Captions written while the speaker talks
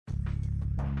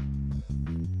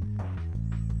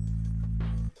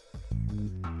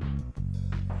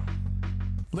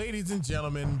Ladies and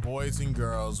gentlemen, boys and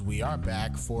girls, we are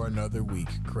back for another week,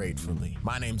 gratefully.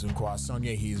 My name's Nkwa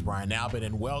Sonia, he's Brian Albert,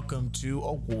 and welcome to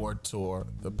Award Tour,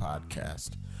 the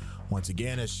podcast. Once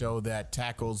again, a show that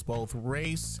tackles both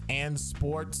race and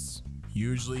sports.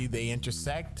 Usually they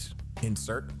intersect,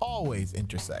 always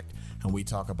intersect. And we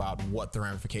talk about what the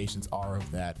ramifications are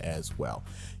of that as well.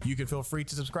 You can feel free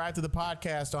to subscribe to the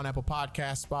podcast on Apple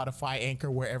Podcasts, Spotify, Anchor,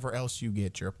 wherever else you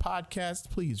get your podcasts.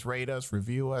 Please rate us,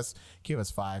 review us, give us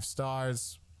 5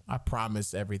 stars. I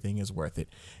promise everything is worth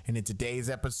it. And in today's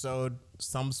episode,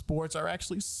 some sports are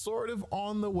actually sort of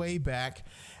on the way back.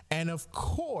 And of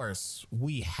course,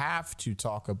 we have to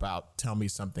talk about Tell Me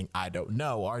Something I Don't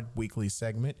Know, our weekly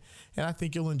segment. And I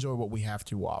think you'll enjoy what we have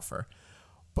to offer.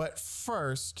 But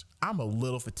first, I'm a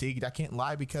little fatigued, I can't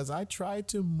lie, because I tried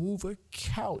to move a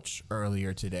couch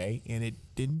earlier today and it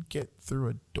didn't get through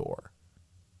a door.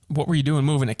 What were you doing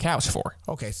moving a couch for?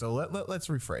 Okay, so let's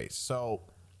rephrase. So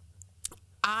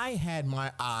I had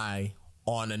my eye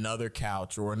on another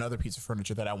couch or another piece of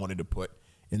furniture that I wanted to put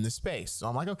in the space. So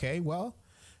I'm like, okay, well,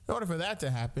 in order for that to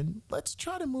happen, let's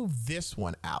try to move this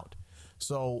one out.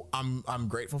 So I'm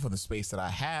grateful for the space that I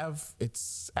have.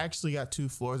 It's actually got 2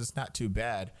 floors. It's not too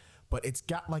bad, but it's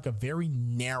got like a very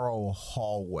narrow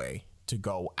hallway to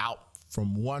go out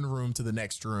from one room to the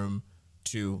next room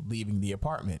to leaving the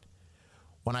apartment.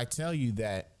 When I tell you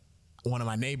that one of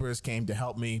my neighbors came to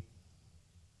help me,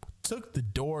 took the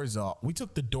doors off. We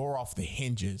took the door off the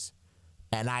hinges,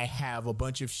 and I have a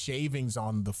bunch of shavings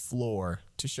on the floor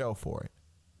to show for it.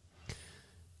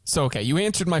 So, okay, you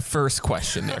answered my first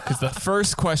question there, because the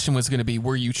first question was going to be,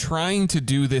 were you trying to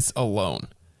do this alone?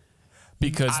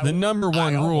 Because the number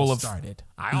one rule of... but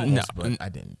I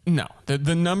didn't. No,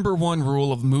 the number one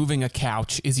rule of moving a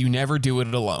couch is you never do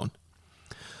it alone.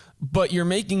 But you're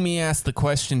making me ask the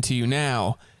question to you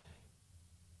now.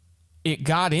 It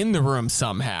got in the room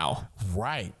somehow.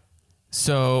 Right.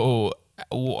 So...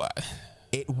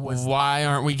 Why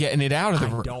aren't we getting it out of the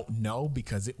room? I don't know,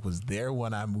 because it was there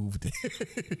when I moved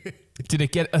it. Did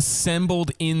it get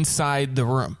assembled inside the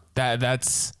room?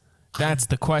 That's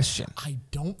the question. I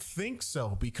don't think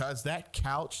so, because that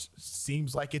couch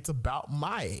seems like it's about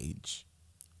my age.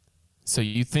 So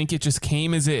you think it just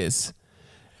came as is?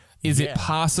 Is it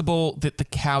possible that the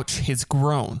couch has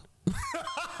grown?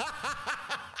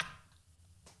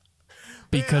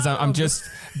 Because I'm just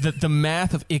the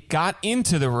math of it got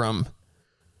into the room.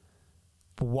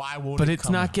 Why won't but it it's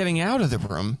come not out? Getting out of the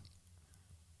room.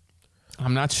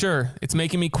 I'm not sure. It's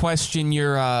making me question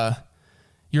your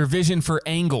vision for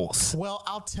angles. Well,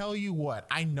 I'll tell you what.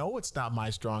 I know it's not my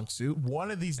strong suit.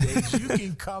 One of these days you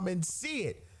can come and see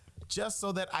it, just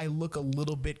so that I look a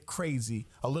little bit crazy,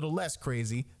 a little less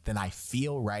crazy than I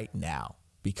feel right now.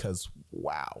 Because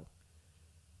wow,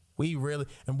 we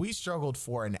struggled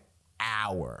for an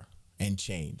hour and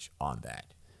change on that.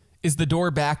 Is the door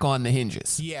back on the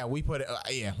hinges? Yeah, we put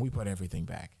everything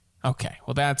back. Okay,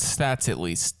 well that's at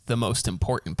least the most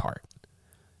important part,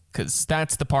 because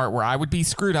that's the part where I would be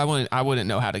screwed. I wouldn't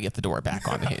know how to get the door back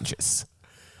on the hinges.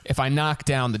 If I knock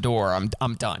down the door,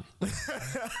 I'm done.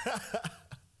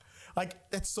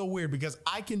 Like, that's so weird, because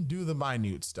I can do the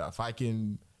minute stuff. I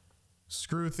can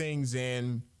screw things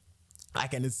in. I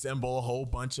can assemble a whole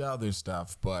bunch of other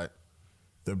stuff, but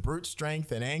the brute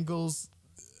strength and angles,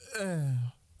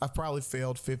 I've probably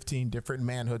failed 15 different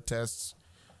manhood tests.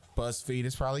 BuzzFeed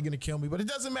is probably going to kill me, but it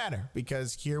doesn't matter,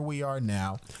 because here we are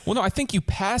now. Well, no, I think you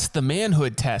passed the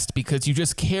manhood test because you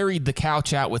just carried the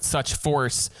couch out with such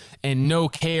force and no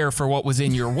care for what was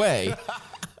in your way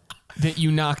that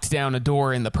you knocked down a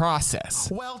door in the process.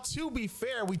 Well, to be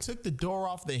fair, we took the door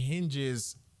off the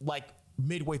hinges like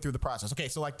midway through the process. Okay,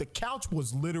 so like the couch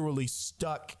was literally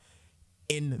stuck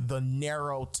in the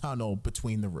narrow tunnel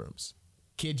between the rooms.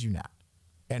 Kid you not.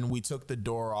 And we took the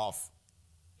door off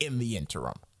in the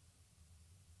interim.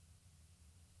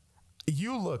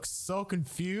 You look so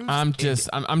confused. I'm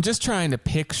just trying to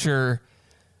picture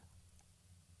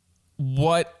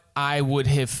what I would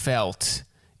have felt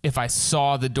if I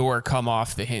saw the door come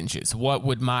off the hinges. What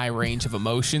would my range of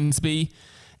emotions be?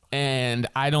 And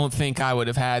I don't think I would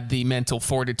have had the mental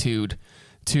fortitude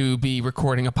to be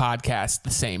recording a podcast the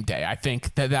same day. I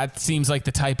think that seems like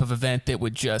the type of event that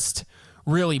would just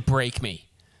really break me.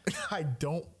 I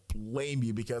don't blame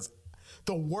you, because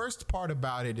the worst part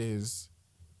about it is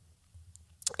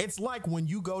it's like when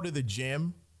you go to the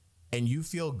gym and you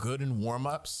feel good in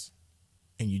warm-ups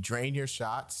and you drain your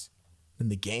shots, then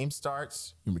the game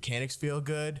starts, your mechanics feel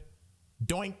good,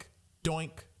 doink,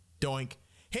 doink, doink,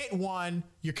 hit one,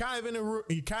 you're kind of in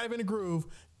a groove,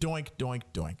 doink, doink,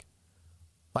 doink.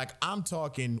 Like, I'm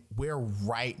talking, we're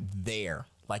right there.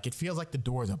 Like it feels like the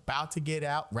door is about to get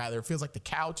out. Rather, it feels like the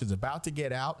couch is about to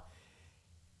get out.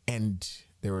 And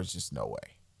there was just no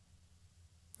way.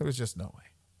 There was just no way.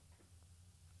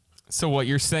 So what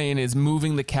you're saying is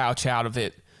moving the couch out of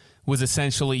it was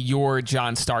essentially your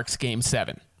John Starks Game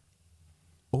 7.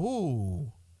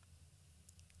 Ooh.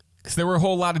 Because there were a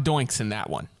whole lot of doinks in that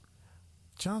one.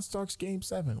 John Starks Game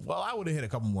 7. Well, I would have hit a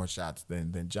couple more shots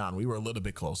than John. We were a little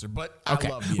bit closer, but okay.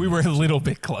 I love the we were a little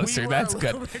bit closer. That's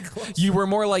good. You were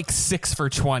more like 6 for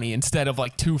 20 instead of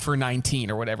like 2 for 19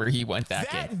 or whatever he went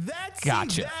that game.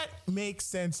 Gotcha. That makes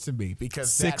sense to me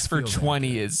because 6 for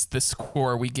 20 is the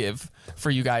score we give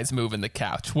for you guys moving the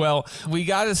couch. Well, we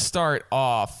got to start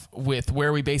off with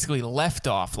where we basically left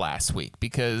off last week,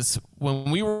 because when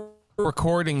we were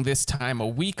recording this time a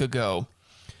week ago,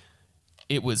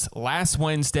 it was last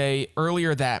Wednesday.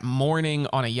 Earlier that morning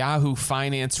on a Yahoo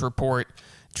Finance report,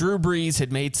 Drew Brees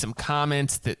had made some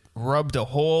comments that rubbed a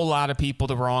whole lot of people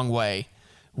the wrong way,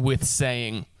 with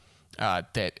saying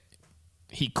that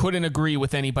he couldn't agree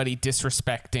with anybody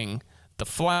disrespecting the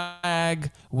flag,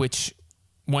 which,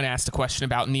 when asked a question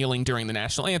about kneeling during the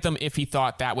national anthem, if he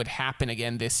thought that would happen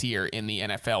again this year in the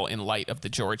NFL in light of the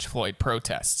George Floyd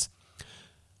protests.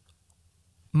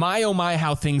 My, oh my,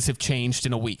 how things have changed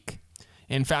in a week.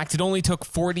 In fact, it only took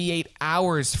 48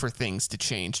 hours for things to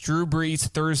change. Drew Brees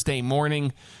Thursday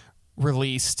morning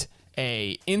released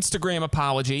a Instagram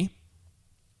apology.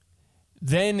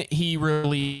 Then he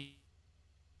released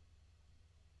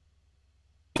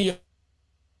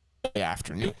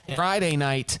afternoon. Friday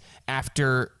night,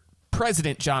 after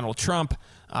President Donald Trump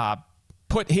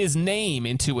put his name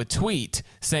into a tweet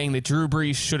saying that Drew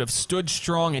Brees should have stood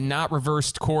strong and not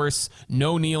reversed course,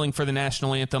 no kneeling for the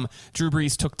national anthem, Drew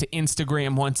Brees took to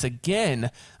Instagram once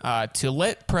again to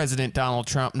let President Donald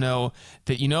Trump know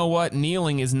that, you know what,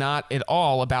 kneeling is not at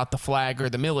all about the flag or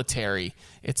the military.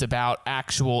 It's about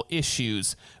actual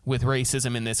issues with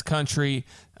racism in this country,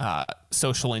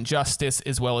 social injustice,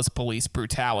 as well as police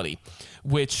brutality.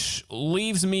 Which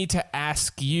leaves me to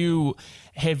ask you,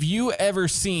 have you ever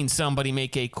seen somebody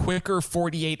make a quicker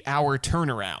 48-hour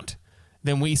turnaround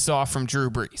than we saw from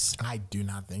Drew Brees? I do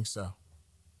not think so.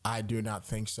 I do not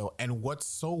think so. And what's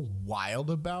so wild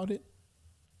about it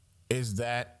is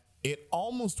that it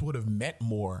almost would have meant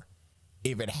more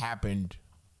if it happened,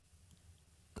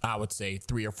 I would say,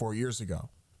 3 or 4 years ago,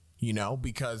 you know,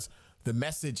 because the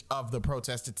message of the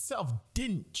protest itself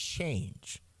didn't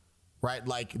change. Right?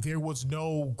 Like there was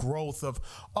no growth of,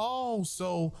 oh,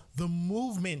 so the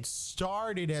movement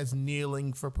started as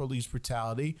kneeling for police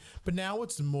brutality, but now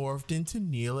it's morphed into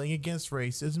kneeling against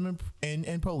racism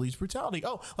and police brutality.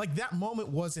 Oh, like that moment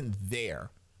wasn't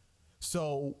there.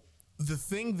 So the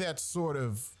thing that sort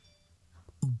of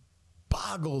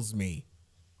boggles me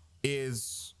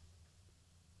is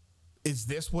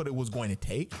this what it was going to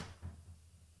take?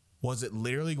 Was it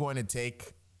literally going to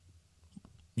take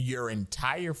your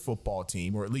entire football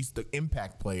team, or at least the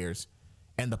impact players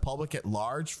and the public at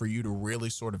large, for you to really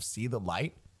sort of see the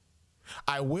light?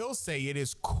 I will say it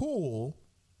is cool.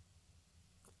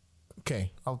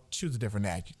 Okay, I'll choose a different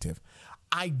adjective.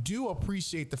 I do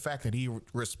appreciate the fact that he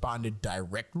responded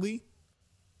directly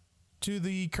to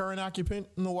the current occupant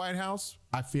in the White House.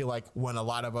 I feel like when a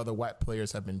lot of other white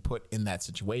players have been put in that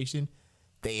situation,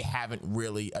 they haven't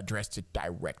really addressed it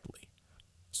directly.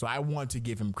 So I want to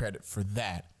give him credit for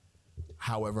that,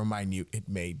 however minute it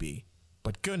may be.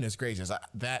 But goodness gracious,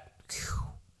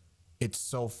 it's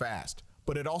so fast.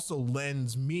 But it also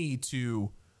lends me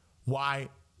to why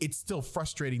it's still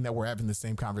frustrating that we're having the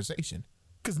same conversation,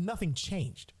 because nothing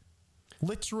changed.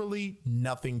 Literally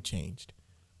nothing changed.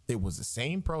 It was the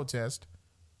same protest,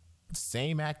 the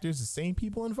same actors, the same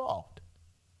people involved.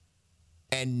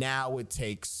 And now it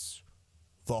takes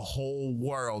the whole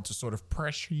world to sort of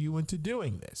pressure you into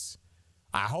doing this.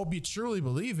 I hope you truly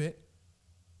believe it.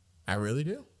 I really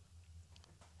do.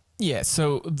 Yeah,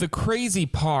 so the crazy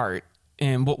part,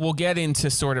 and we'll get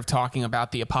into sort of talking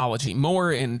about the apology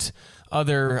more and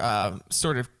other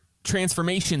sort of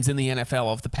transformations in the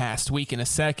NFL of the past week in a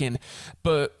second,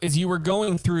 but as you were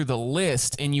going through the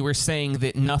list and you were saying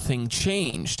that nothing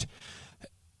changed,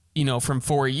 you know, from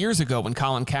 4 years ago when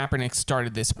Colin Kaepernick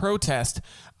started this protest,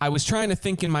 I was trying to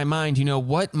think in my mind, you know,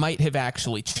 what might have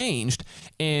actually changed.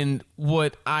 And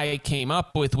what I came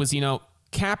up with was, you know,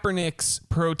 Kaepernick's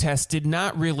protest did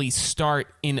not really start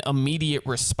in immediate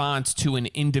response to an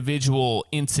individual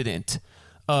incident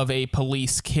of a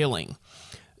police killing.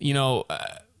 You know,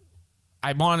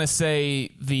 I want to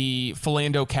say the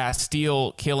Philando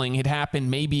Castile killing had happened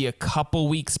maybe a couple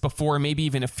weeks before, maybe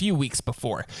even a few weeks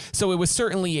before. So it was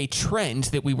certainly a trend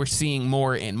that we were seeing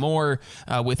more and more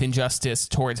with injustice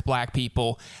towards black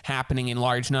people happening in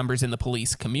large numbers in the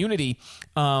police community.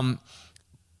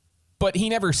 But he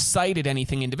never cited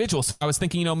anything individual. So I was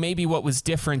thinking, maybe what was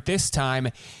different this time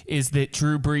is that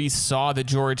Drew Brees saw the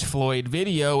George Floyd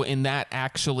video and that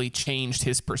actually changed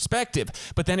his perspective.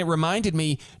 But then it reminded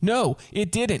me, no,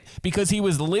 it didn't, because he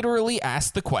was literally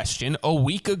asked the question a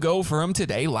week ago from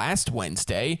today, last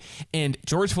Wednesday, and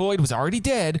George Floyd was already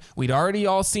dead. We'd already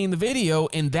all seen the video,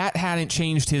 and that hadn't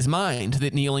changed his mind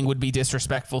that kneeling would be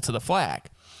disrespectful to the flag.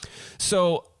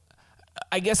 So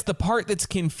I guess the part that's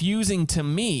confusing to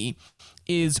me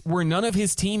is, were none of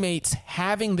his teammates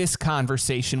having this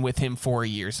conversation with him 4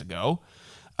 years ago?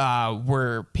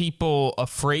 Were people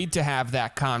afraid to have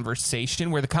that conversation?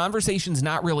 Were the conversations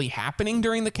not really happening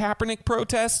during the Kaepernick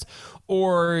protest?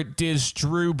 Or does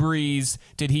Drew Brees,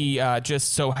 did he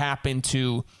just so happen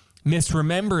to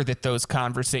misremember that those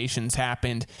conversations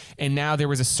happened, and now there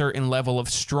was a certain level of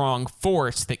strong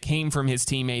force that came from his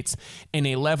teammates and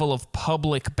a level of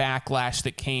public backlash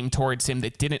that came towards him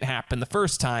that didn't happen the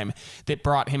first time that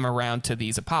brought him around to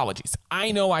these apologies?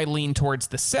 I know I lean towards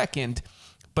the second,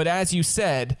 but as you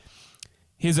said,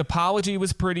 his apology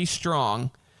was pretty strong,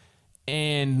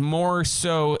 and more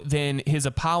so than his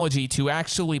apology to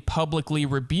actually publicly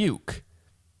rebuke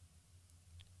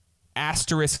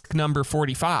asterisk number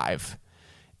 45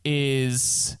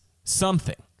 is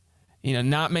something.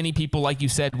 Not many people, like you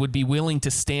said, would be willing to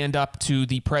stand up to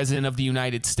the president of the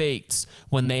United States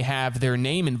when they have their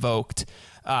name invoked.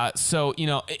 So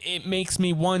it makes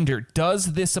me wonder,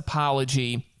 does this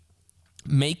apology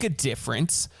make a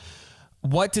difference?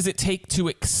 What does it take to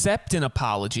accept an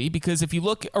apology? Because if you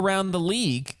look around the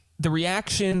league, the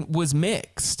reaction was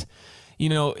mixed.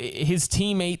 His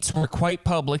teammates were quite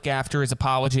public after his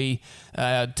apology.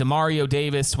 Demario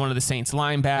Davis, one of the Saints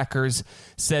linebackers,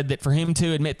 said that for him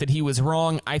to admit that he was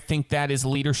wrong, I think that is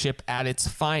leadership at its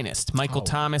finest. Michael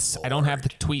Thomas, Lord. I don't have the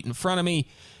tweet in front of me.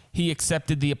 He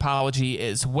accepted the apology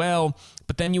as well.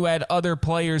 But then you had other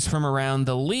players from around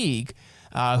the league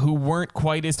who weren't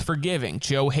quite as forgiving.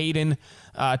 Joe Hayden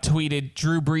tweeted,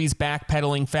 Drew Brees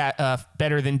backpedaling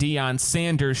better than Deion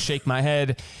Sanders. Shake my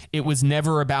head. It was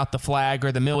never about the flag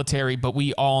or the military, but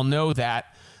we all know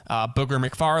that. Booger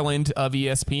McFarland of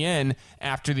ESPN,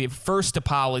 after the first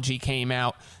apology came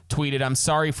out, tweeted, I'm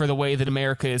sorry for the way that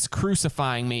America is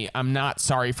crucifying me. I'm not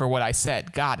sorry for what I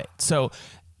said. Got it. So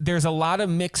there's a lot of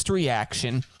mixed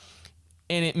reaction.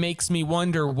 And it makes me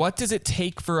wonder, what does it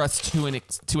take for us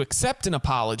to accept an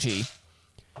apology?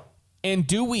 And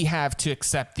do we have to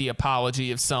accept the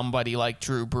apology of somebody like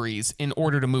Drew Brees in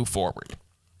order to move forward?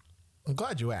 I'm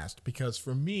glad you asked, because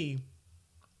for me,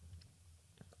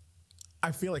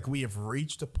 I feel like we have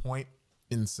reached a point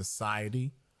in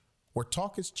society where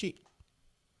talk is cheap.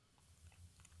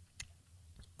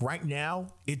 Right now,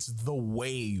 it's the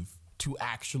wave to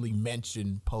actually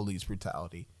mention police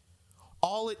brutality.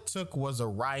 All it took was a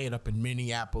riot up in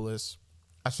Minneapolis.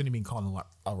 I shouldn't even call it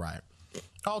a riot.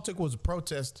 All it took was a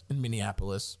protest in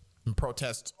Minneapolis and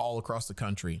protests all across the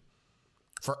country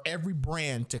for every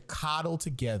brand to coddle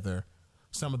together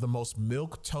some of the most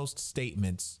milquetoast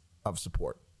statements of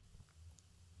support.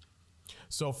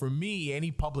 So for me,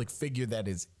 any public figure that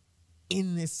is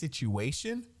in this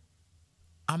situation,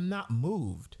 I'm not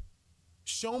moved.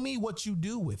 Show me what you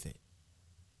do with it.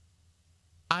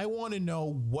 I want to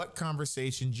know what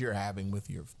conversations you're having with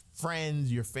your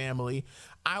friends, your family.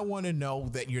 I want to know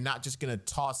that you're not just going to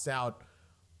toss out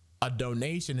a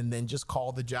donation and then just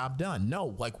call the job done.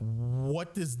 No, like,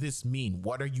 what does this mean?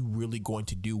 What are you really going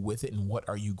to do with it? And what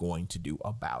are you going to do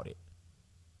about it?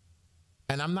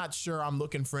 And I'm not sure I'm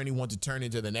looking for anyone to turn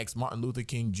into the next Martin Luther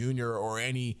King Jr. or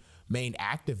any main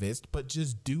activist, but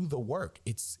just do the work.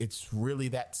 It's really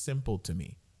that simple to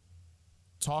me.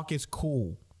 Talk is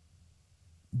cool.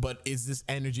 But is this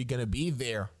energy going to be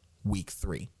there week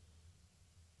 3?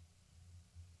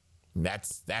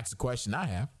 That's the question I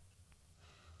have.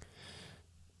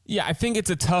 Yeah, I think it's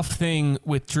a tough thing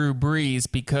with Drew Brees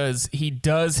because he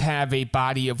does have a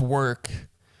body of work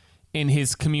in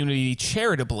his community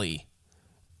charitably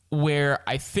where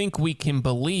I think we can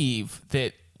believe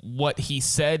that what he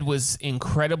said was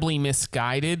incredibly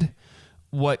misguided.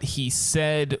 What he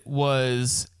said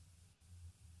was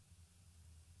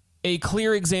a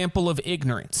clear example of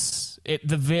ignorance. At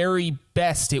the very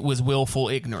best, it was willful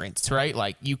ignorance, right?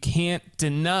 Like, you can't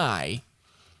deny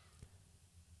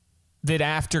that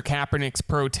after Kaepernick's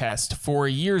protest 4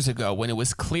 years ago, when it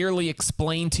was clearly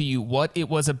explained to you what it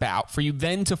was about, for you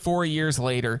then to 4 years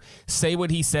later say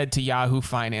what he said to Yahoo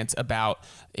Finance about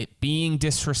it being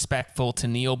disrespectful to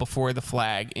kneel before the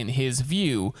flag, in his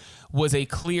view, was a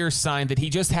clear sign that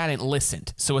he just hadn't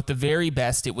listened. So at the very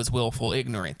best, it was willful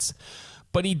ignorance.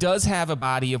 But he does have a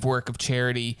body of work of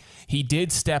charity. He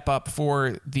did step up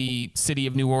for the city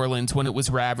of New Orleans when it was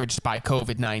ravaged by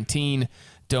COVID-19,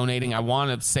 donating, I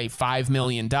want to say, $5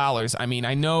 million. I mean,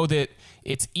 I know that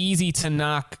it's easy to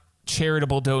knock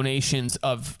charitable donations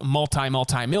of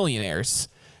multi-millionaires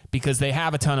because they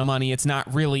have a ton of money. It's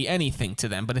not really anything to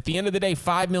them. But at the end of the day,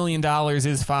 $5 million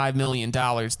is $5 million.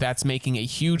 That's making a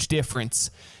huge difference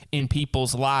in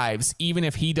people's lives, even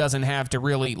if he doesn't have to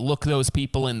really look those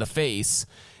people in the face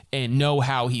and know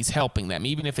how he's helping them,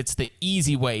 even if it's the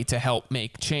easy way to help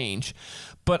make change.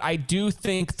 But I do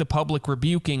think the public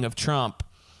rebuking of Trump,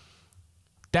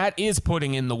 that is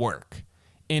putting in the work,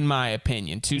 in my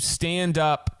opinion, to stand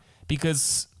up,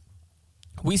 because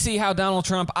we see how Donald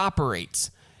Trump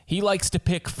operates. He likes to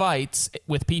pick fights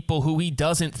with people who he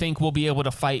doesn't think will be able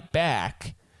to fight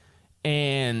back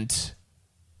and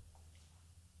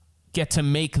get to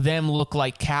make them look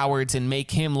like cowards and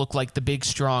make him look like the big,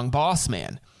 strong boss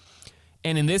man.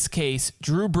 And in this case,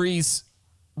 Drew Brees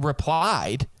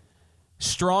replied,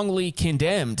 strongly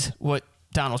condemned what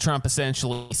Donald Trump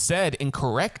essentially said and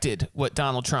corrected what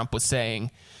Donald Trump was saying.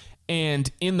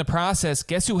 And in the process,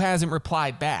 guess who hasn't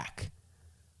replied back?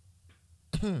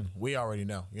 We already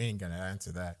know. You ain't going to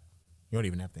answer that. You don't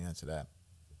even have to answer that.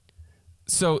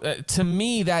 So to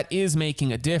me, that is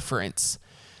making a difference.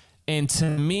 And to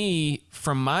me,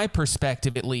 from my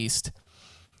perspective at least,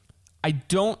 I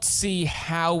don't see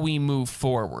how we move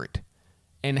forward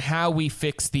and how we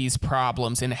fix these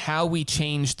problems and how we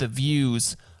change the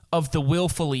views of the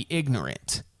willfully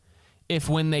ignorant if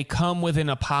when they come with an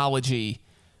apology,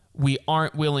 we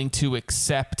aren't willing to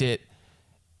accept it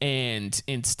and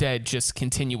instead just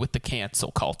continue with the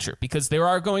cancel culture. Because there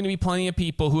are going to be plenty of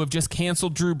people who have just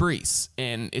canceled Drew Brees.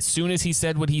 And as soon as he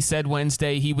said what he said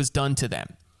Wednesday, he was done to them.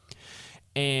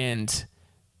 And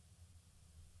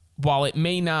while it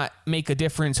may not make a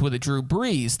difference with a Drew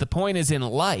Brees, the point is in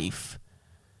life,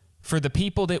 for the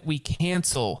people that we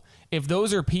cancel, if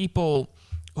those are people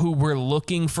who were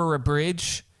looking for a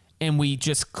bridge and we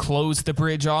just close the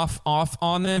bridge off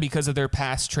on them because of their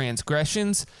past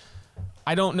transgressions,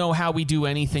 I don't know how we do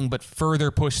anything but further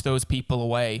push those people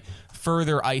away,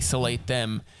 further isolate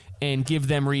them, and give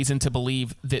them reason to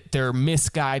believe that their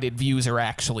misguided views are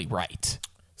actually right.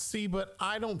 See, but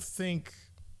I don't think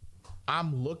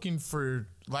I'm looking for,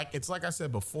 it's like I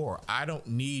said before, I don't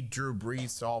need Drew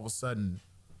Brees to all of a sudden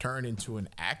turn into an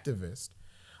activist.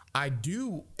 I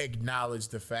do acknowledge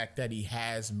the fact that he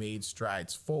has made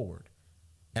strides forward.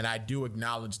 And I do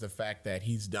acknowledge the fact that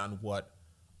he's done what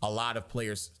a lot of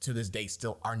players to this day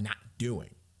still are not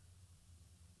doing.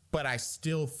 But I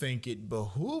still think it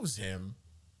behooves him,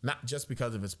 not just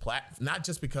because of his not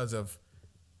just because of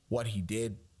what he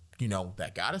did,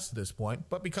 that got us to this point,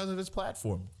 but because of his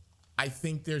platform. I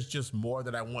think there's just more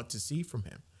that I want to see from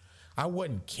him. I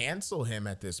wouldn't cancel him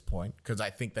at this point because I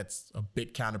think that's a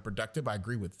bit counterproductive. I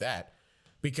agree with that.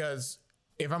 Because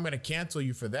if I'm going to cancel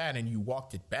you for that and you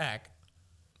walked it back,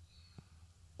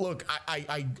 look,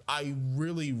 I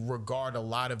really regard a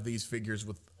lot of these figures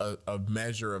with a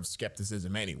measure of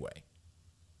skepticism anyway.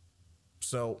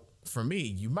 So for me,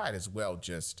 you might as well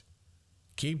just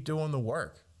keep doing the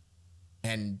work.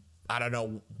 And I don't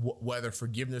know whether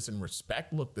forgiveness and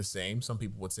respect look the same. Some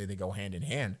people would say they go hand in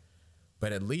hand.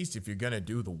 But at least if you're going to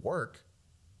do the work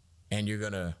and you're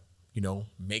going to,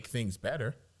 make things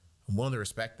better, I'm willing to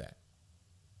respect that.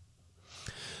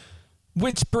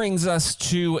 Which brings us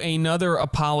to another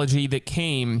apology that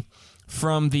came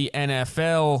from the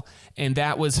NFL, and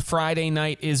that was Friday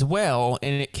night as well,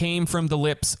 and it came from the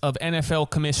lips of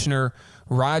NFL Commissioner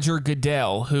Roger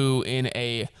Goodell, who in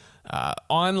a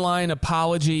online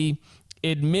apology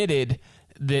admitted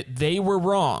that they were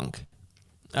wrong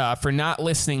for not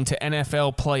listening to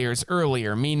NFL players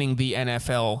earlier, meaning the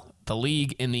NFL, the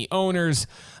league, and the owners.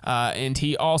 And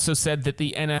he also said that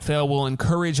the NFL will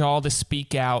encourage all to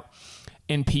speak out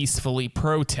and peacefully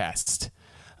protest.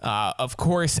 Of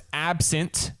course,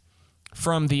 absent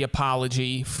from the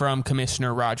apology from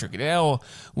Commissioner Roger Goodell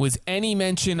was any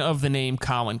mention of the name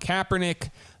Colin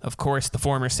Kaepernick, of course, the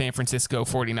former San Francisco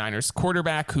 49ers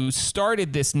quarterback who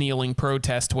started this kneeling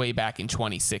protest way back in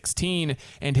 2016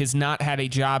 and has not had a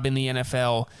job in the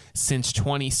NFL since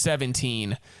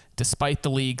 2017, despite the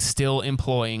league still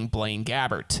employing Blaine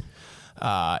Gabbert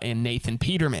and Nathan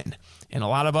Peterman and a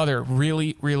lot of other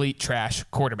really, really trash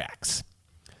quarterbacks.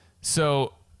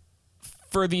 So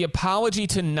for the apology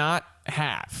to not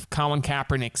have Colin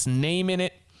Kaepernick's name in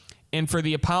it, and for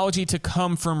the apology to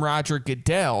come from Roger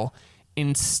Goodell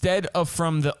instead of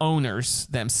from the owners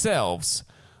themselves,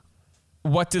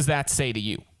 what does that say to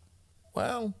you?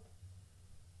 Well,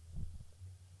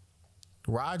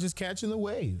 Raj is catching the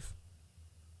wave.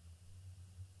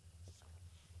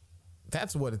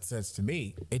 That's what it says to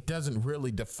me. It doesn't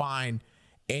really define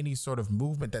any sort of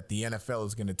movement that the NFL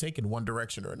is going to take in one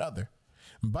direction or another.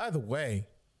 And by the way,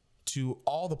 to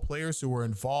all the players who were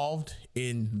involved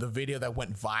in the video that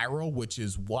went viral, which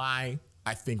is why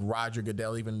I think Roger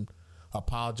Goodell even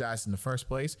apologized in the first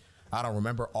place. I don't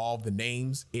remember all the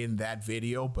names in that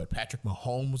video, but Patrick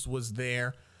Mahomes was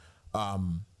there.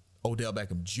 Odell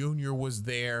Beckham Jr. was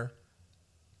there.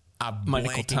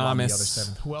 Michael Thomas. The other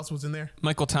seven. Who else was in there?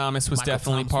 Michael Thomas was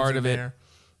definitely part of it.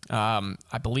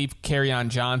 I believe Kerryon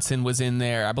Johnson was in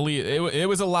there. I believe it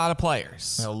was a lot of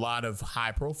players. A lot of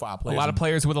high-profile players. A lot of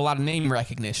players with a lot of name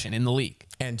recognition in the league.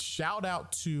 And shout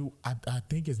out to, I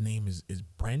think his name is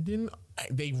Brendan.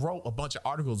 They wrote a bunch of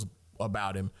articles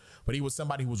about him, but he was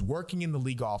somebody who was working in the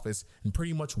league office and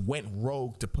pretty much went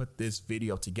rogue to put this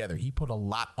video together. He put a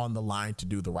lot on the line to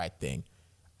do the right thing.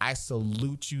 I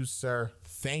salute you, sir.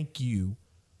 Thank you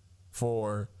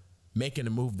for making a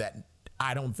move that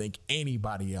I don't think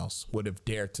anybody else would have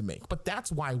dared to make. But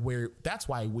that's why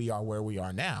we are where we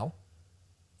are now.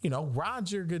 You know,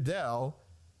 Roger Goodell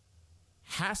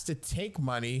has to take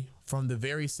money from the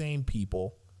very same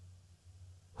people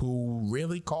who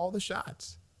really call the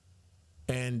shots.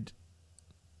 And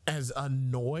as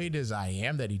annoyed as I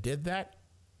am that he did that,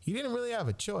 he didn't really have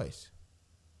a choice.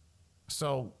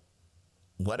 So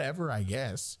whatever, I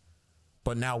guess.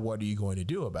 But now what are you going to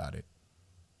do about it?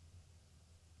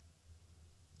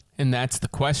 And that's the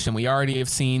question. We already have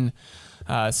seen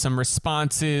some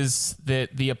responses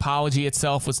that the apology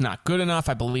itself was not good enough.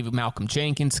 I believe Malcolm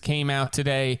Jenkins came out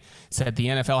today, said the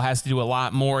NFL has to do a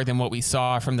lot more than what we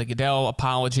saw from the Goodell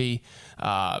apology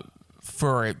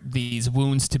for these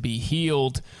wounds to be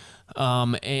healed.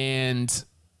 And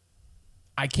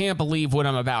I can't believe what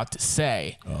I'm about to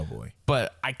say. Oh, boy.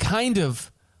 But I kind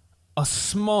of, a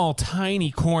small,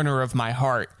 tiny corner of my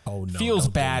heart feels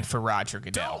bad for Roger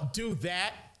Goodell. Don't do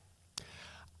that.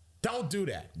 Don't do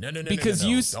that. No. Because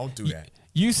don't do that.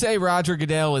 You say Roger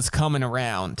Goodell is coming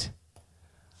around.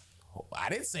 I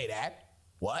didn't say that.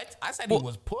 What? I said he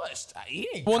was pushed. He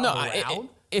didn't come around.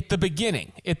 At the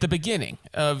beginning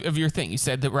of your thing, you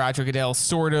said that Roger Goodell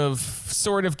sort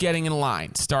of getting in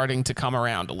line, starting to come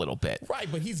around a little bit. Right,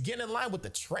 but he's getting in line with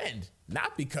the trend,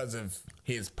 not because of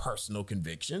his personal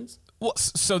convictions. Well,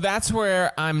 so that's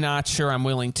where I'm not sure I'm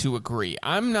willing to agree.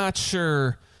 I'm not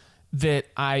sure that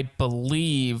I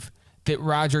believe that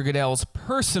Roger Goodell's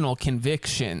personal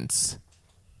convictions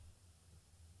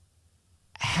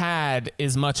had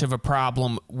as much of a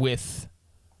problem with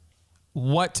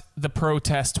what the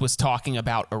protest was talking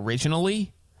about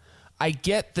originally. I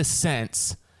get the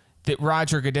sense that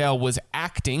Roger Goodell was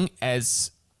acting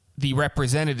as the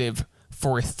representative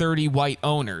for 30 white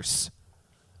owners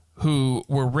who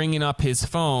were ringing up his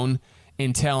phone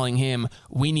and telling him,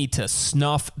 we need to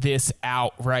snuff this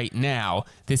out right now.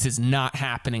 This is not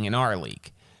happening in our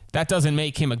league. That doesn't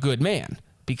make him a good man,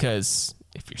 because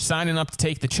if you're signing up to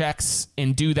take the checks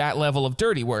and do that level of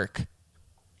dirty work,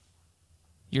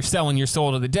 you're selling your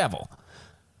soul to the devil.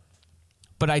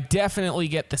 But I definitely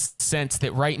get the sense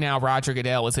that right now Roger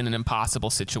Goodell is in an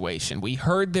impossible situation. We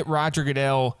heard that Roger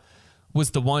Goodell was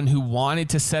the one who wanted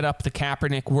to set up the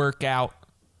Kaepernick workout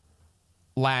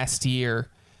last year.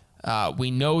 We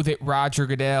know that Roger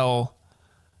Goodell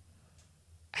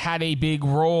had a big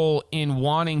role in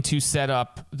wanting to set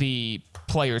up the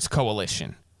Players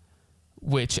Coalition,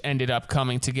 which ended up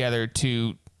coming together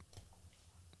to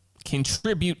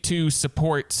contribute to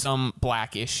support some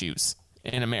black issues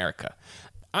in America.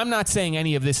 I'm not saying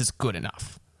any of this is good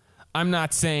enough. I'm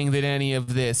not saying that any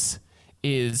of this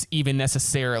is even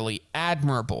necessarily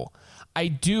admirable. I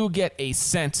do get a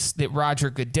sense that Roger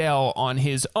Goodell on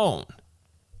his own,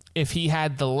 if he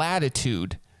had the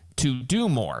latitude to do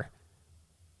more,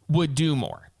 would do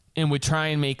more and would try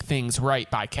and make things right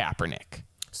by Kaepernick.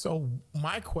 So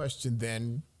my question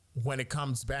then, when it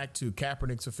comes back to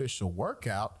Kaepernick's official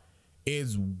workout,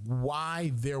 is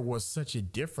why there was such a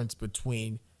difference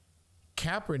between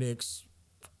Kaepernick's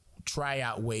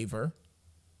tryout waiver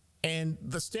and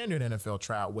the standard NFL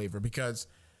tryout waiver. Because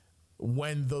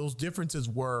when those differences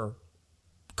were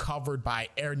covered by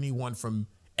anyone from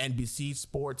NBC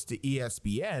Sports to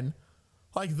ESPN,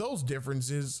 like, those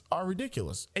differences are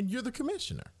ridiculous. And you're the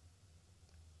commissioner.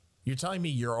 You're telling me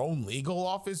your own legal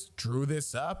office drew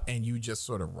this up and you just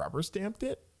sort of rubber stamped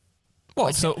it? Well,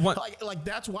 like, so what? Like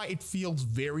that's why it feels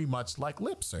very much like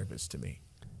lip service to me.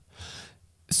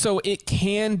 So it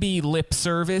can be lip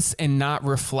service and not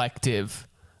reflective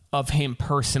of him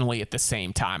personally at the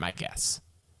same time, I guess.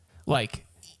 Like,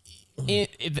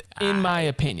 in my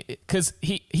opinion, because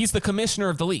he's the commissioner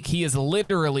of the league. He is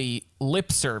literally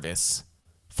lip service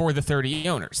for the 30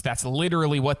 owners. That's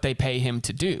literally what they pay him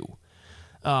to do.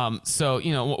 So,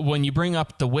 you know, when you bring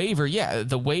up the waiver,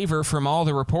 the waiver from all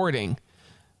the reporting,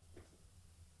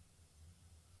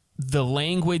 the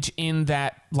language in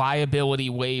that liability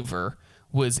waiver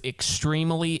was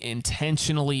extremely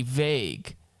intentionally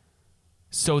vague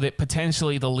so that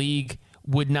potentially the league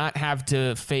would not have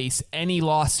to face any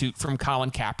lawsuit from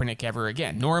Colin Kaepernick ever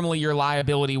again. Normally, your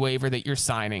liability waiver that you're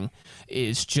signing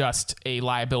is just a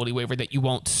liability waiver that you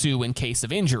won't sue in case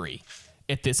of injury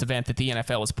at this event that the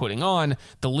NFL is putting on.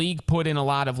 The league put in a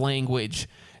lot of language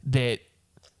that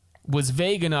was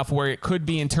vague enough where it could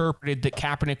be interpreted that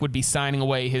Kaepernick would be signing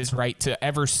away his right to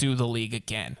ever sue the league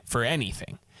again for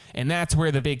anything. And that's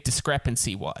where the big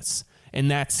discrepancy was. And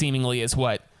that seemingly is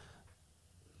what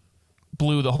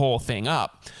blew the whole thing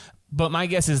up. But my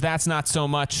guess is that's not so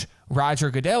much Roger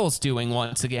Goodell's doing,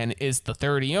 once again, is the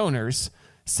 30 owners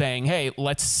saying, hey,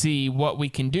 let's see what we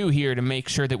can do here to make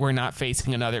sure that we're not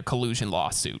facing another collusion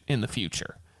lawsuit in the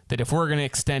future. That if we're going to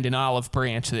extend an olive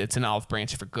branch, that it's an olive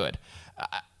branch for good.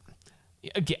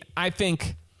 Again, I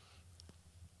think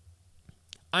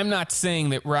I'm not saying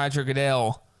that Roger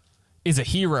Goodell is a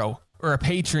hero or a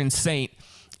patron saint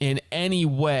in any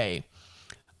way.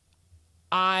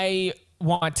 I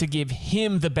want to give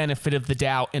him the benefit of the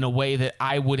doubt in a way that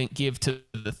I wouldn't give to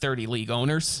the 30 league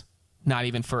owners, not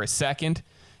even for a second,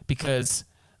 because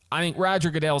I think Roger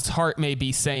Goodell's heart may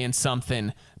be saying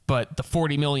something, but the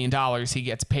 $40 million he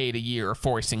gets paid a year are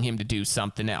forcing him to do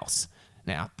something else.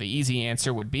 Now, the easy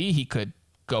answer would be he could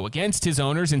go against his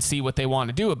owners and see what they want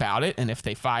to do about it, and if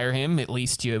they fire him, at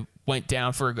least you went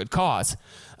down for a good cause.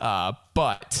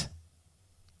 But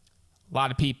a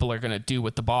lot of people are going to do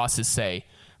what the bosses say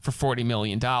for $40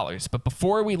 million. But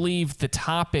before we leave the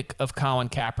topic of Colin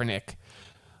Kaepernick,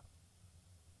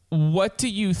 what do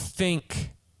you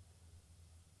think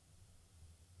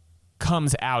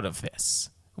comes out of this?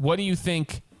 What do you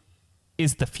think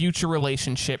is the future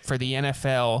relationship for the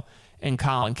NFL and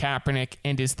Colin Kaepernick?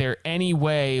 And is there any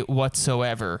way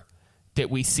whatsoever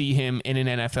that we see him in an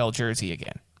NFL jersey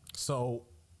again? So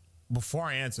before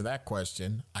I answer that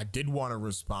question, I did want to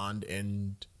respond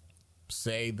and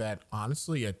say that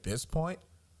honestly, at this point,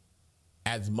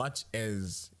 as much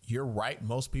as you're right,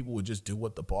 most people would just do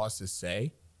what the bosses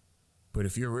say. But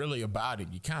if you're really about it,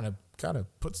 you kind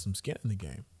of put some skin in the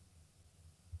game.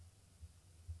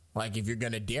 Like, if you're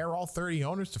going to dare all 30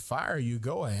 owners to fire you,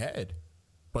 go ahead.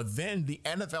 But then the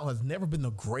NFL has never been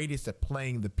the greatest at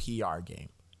playing the PR game.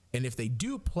 And if they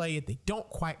do play it, they don't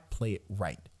quite play it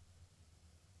right.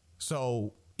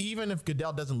 So even if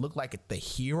Goodell doesn't look like the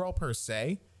hero per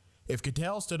se, if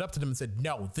Goodell stood up to them and said,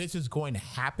 no, this is going to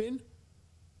happen,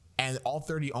 and all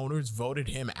 30 owners voted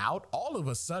him out, all of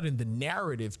a sudden the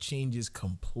narrative changes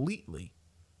completely.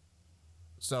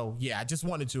 So, yeah, I just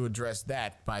wanted to address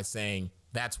that by saying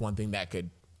that's one thing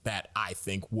that I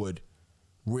think would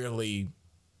really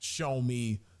show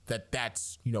me that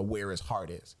that's, where his heart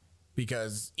is.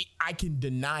 Because I can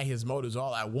deny his motives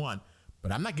all I want,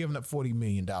 but I'm not giving up $40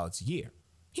 million a year.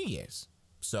 He is.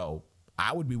 So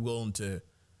I would be willing to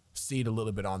cede a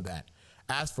little bit on that.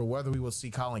 As for whether we will see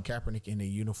Colin Kaepernick in a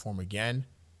uniform again,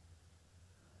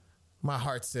 my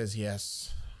heart says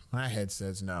yes. My head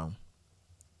says no.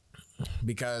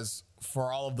 Because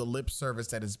for all of the lip service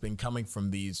that has been coming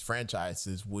from these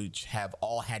franchises, which have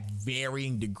all had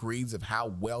varying degrees of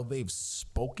how well they've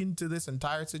spoken to this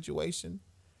entire situation,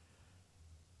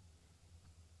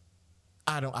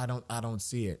 I don't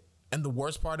see it. And the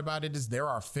worst part about it is there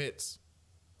are fits.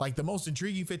 Like, the most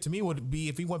intriguing fit to me would be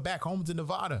if he went back home to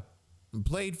Nevada and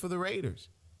played for the Raiders.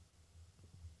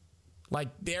 Like,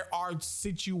 there are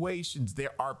situations,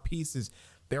 there are pieces,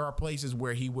 there are places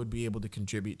where he would be able to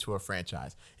contribute to a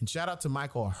franchise. And shout out to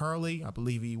Michael Hurley. I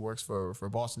believe he works for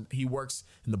Boston. He works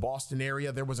in the Boston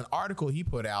area. There was an article he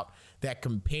put out that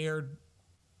compared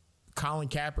Colin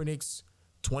Kaepernick's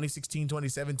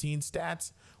 2016-2017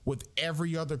 stats with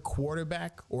every other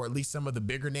quarterback, or at least some of the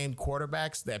bigger named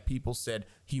quarterbacks that people said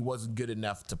he wasn't good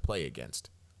enough to play against.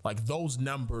 Like, those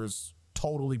numbers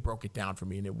totally broke it down for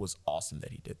me, and it was awesome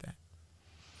that he did that.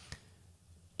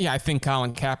 Yeah, I think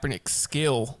Colin Kaepernick's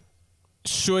skill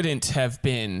shouldn't have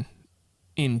been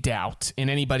in doubt, and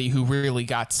anybody who really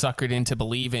got suckered into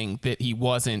believing that he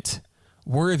wasn't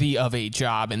worthy of a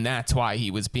job and that's why he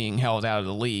was being held out of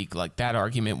the league, like, that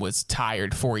argument was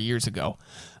tired 4 years ago.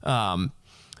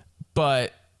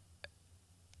 But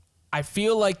I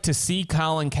feel like to see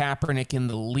Colin Kaepernick in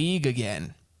the league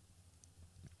again,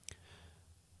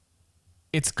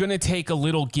 it's going to take a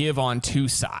little give on two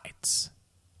sides.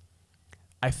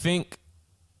 I think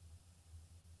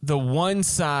the one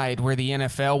side where the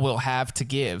NFL will have to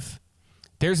give,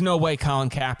 there's no way Colin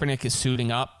Kaepernick is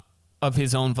suiting up of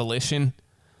his own volition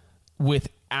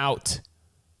without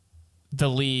the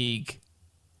league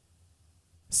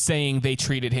saying they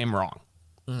treated him wrong.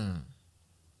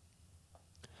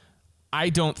 I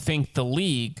don't think the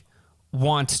league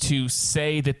wants to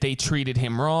say that they treated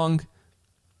him wrong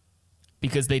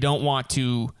because they don't want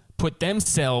to put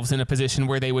themselves in a position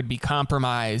where they would be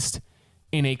compromised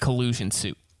in a collusion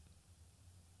suit.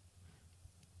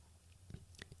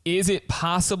 Is it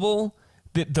possible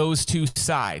that those two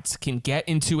sides can get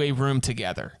into a room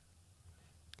together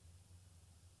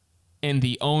and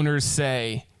the owners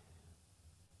say,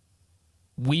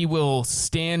 we will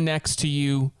stand next to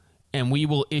you and we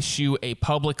will issue a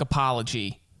public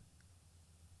apology,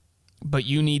 but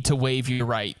you need to waive your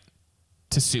right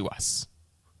to sue us.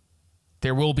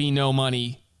 There will be no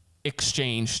money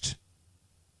exchanged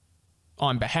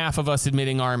on behalf of us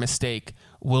admitting our mistake.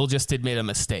 We'll just admit a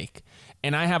mistake.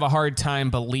 And I have a hard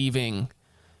time believing,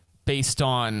 based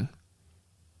on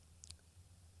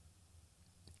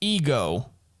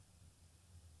ego,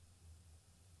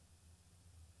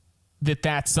 that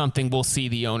that's something we'll see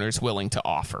the owners willing to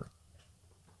offer.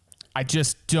 I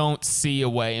just don't see a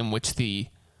way in which the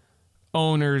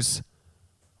owners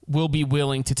will be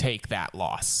willing to take that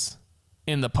loss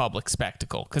in the public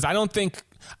spectacle. Because I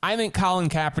think Colin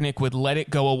Kaepernick would let it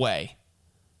go away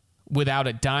without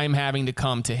a dime having to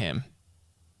come to him.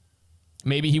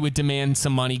 Maybe he would demand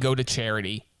some money go to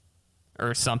charity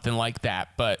or something like that.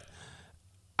 But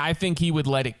I think he would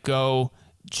let it go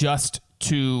just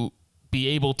to be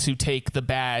able to take the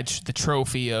badge, the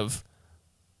trophy of,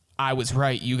 I was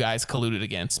right, you guys colluded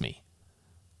against me.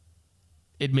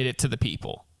 Admit it to the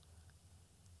people.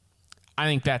 I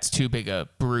think that's too big a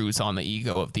bruise on the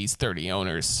ego of these 30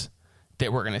 owners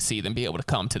that we're going to see them be able to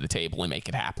come to the table and make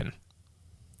it happen.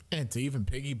 And to even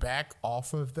piggyback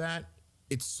off of that,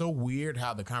 it's so weird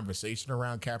how the conversation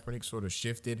around Kaepernick sort of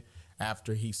shifted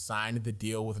after he signed the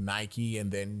deal with Nike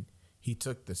and then he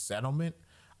took the settlement.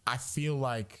 I feel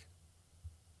like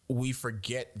we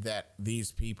forget that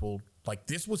these people, like,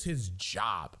 this was his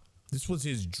job. This was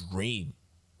his dream.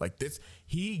 Like, this,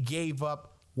 he gave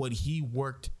up what he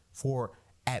worked for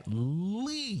at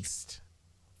least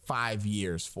 5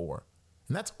 years for.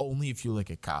 And that's only if you look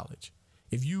at college.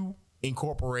 If you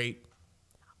incorporate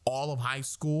all of high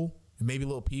school and maybe a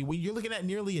little pee-wee, you're looking at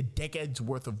nearly a decade's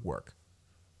worth of work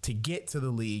to get to the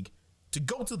league, to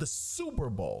go to the Super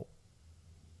Bowl,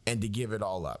 and to give it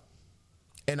all up.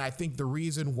 And I think the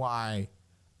reason why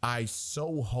I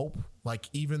so hope, like,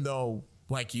 even though,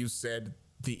 like you said,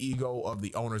 the ego of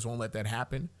the owners won't let that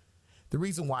happen, the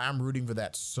reason why I'm rooting for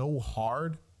that so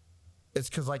hard is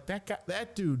because, like,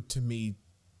 that dude to me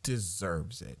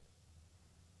deserves it.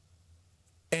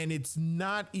 And it's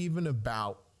not even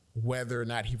about whether or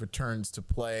not he returns to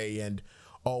play and,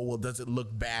 oh, well, does it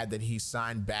look bad that he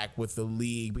signed back with the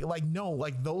league? But, like, no,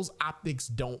 like, those optics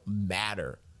don't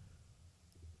matter.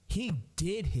 He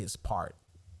did his part.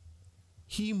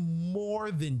 He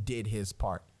more than did his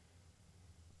part.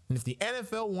 And if the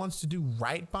NFL wants to do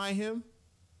right by him,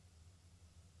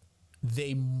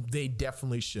 they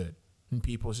definitely should. And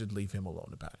people should leave him alone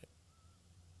about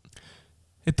it.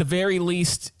 At the very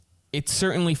least, it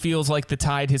certainly feels like the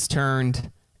tide has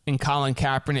turned and Colin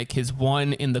Kaepernick has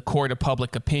won in the court of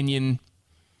public opinion.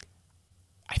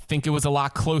 I think it was a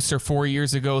lot closer 4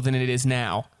 years ago than it is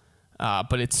now.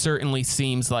 But it certainly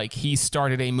seems like he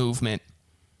started a movement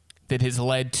that has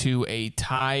led to a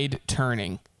tide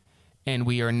turning. And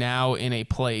we are now in a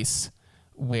place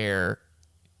where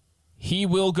he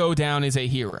will go down as a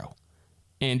hero.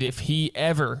 And if he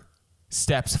ever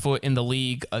steps foot in the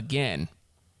league again,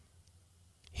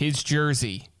 his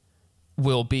jersey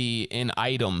will be an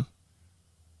item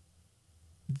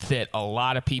that a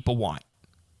lot of people want.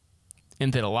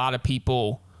 And that a lot of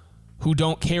people who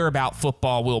don't care about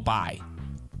football will buy,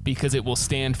 because it will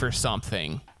stand for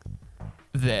something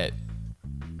that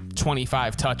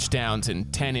 25 touchdowns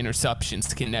and 10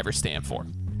 interceptions can never stand for.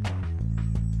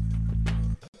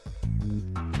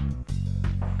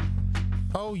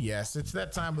 Oh yes, it's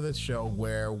that time of the show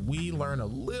where we learn a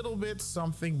little bit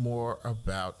something more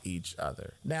about each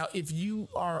other. Now, if you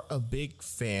are a big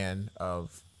fan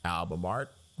of album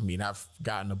art, I mean, I've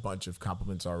gotten a bunch of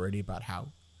compliments already about how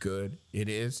good it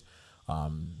is.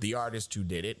 The artist who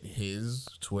did it, his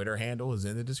Twitter handle is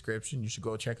in the description. You should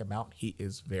go check him out. He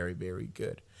is very, very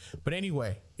good. But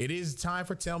anyway, it is time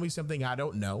for Tell Me Something I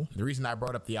Don't Know. The reason I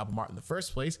brought up the album art in the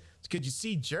first place is because you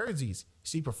see jerseys, you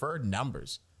see preferred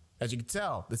numbers. As you can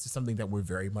tell, this is something that we're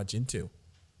very much into.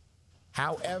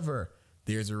 However,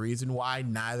 there's a reason why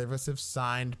neither of us have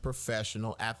signed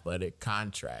professional athletic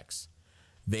contracts.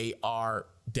 They are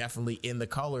definitely in the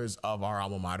colors of our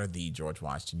alma mater, the George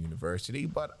Washington University,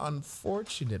 but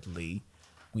unfortunately,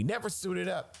 we never suited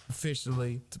up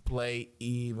officially to play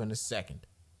even a second.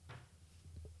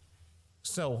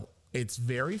 So it's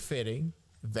very fitting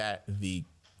that the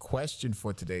question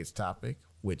for today's topic,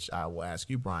 which I will ask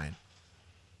you, Brian,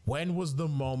 when was the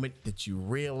moment that you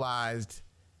realized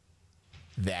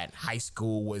that high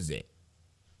school was it?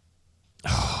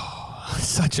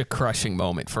 Such a crushing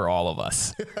moment for all of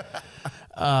us.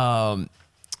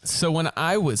 So when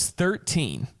I was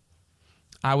 13,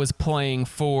 I was playing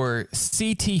for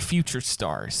CT Future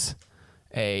Stars,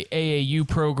 a AAU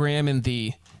program in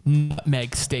the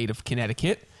Nutmeg state of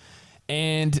Connecticut.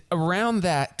 And around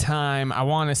that time, I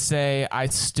want to say I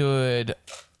stood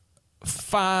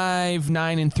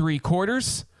 5'9"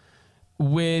 3/4",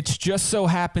 which just so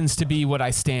happens to be what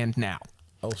I stand now.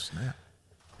 Oh, snap.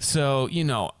 So,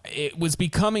 it was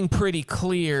becoming pretty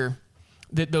clear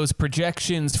that those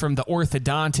projections from the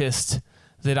orthodontist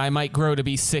that I might grow to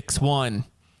be 6'1"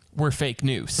 were fake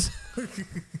news.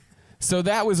 So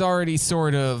that was already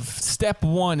sort of step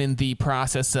one in the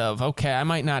process of, okay, I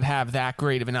might not have that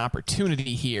great of an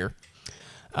opportunity here.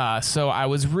 So I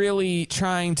was really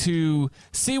trying to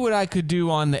see what I could do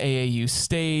on the AAU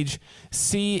stage,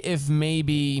 see if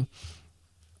maybe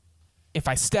if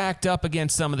I stacked up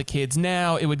against some of the kids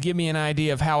now, it would give me an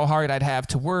idea of how hard I'd have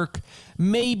to work,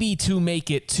 maybe to make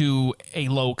it to a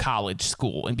low college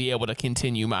school and be able to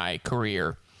continue my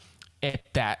career at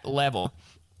that level.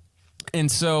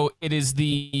 And so it is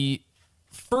the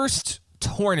first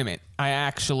tournament I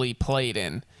actually played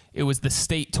in. It was the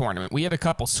state tournament. We had a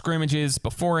couple scrimmages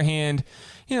beforehand.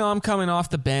 I'm coming off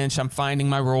the bench. I'm finding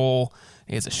my role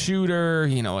as a shooter,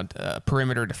 a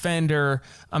perimeter defender.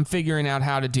 I'm figuring out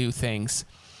how to do things.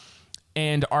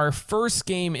 And our first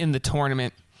game in the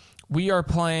tournament, we are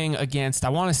playing against, I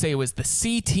want to say it was the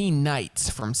CT Knights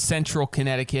from Central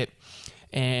Connecticut.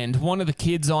 And one of the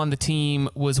kids on the team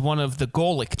was one of the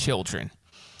Golick children.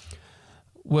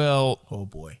 Well, oh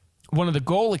boy. One of the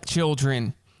Golick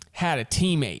children had a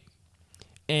teammate.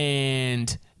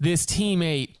 And this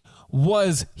teammate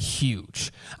was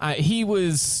huge.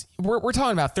 We're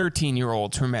talking about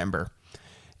 13-year-olds, remember.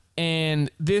 And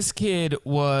this kid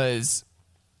was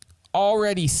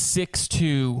already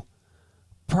 6'2",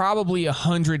 probably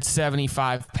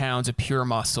 175 pounds of pure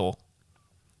muscle.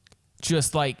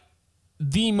 Just like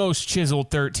the most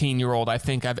chiseled 13-year-old I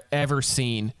think I've ever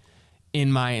seen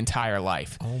in my entire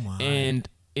life. Oh my. And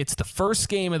it's the first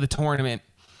game of the tournament,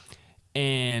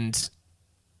 and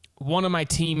one of my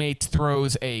teammates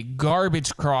throws a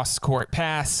garbage cross-court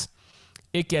pass.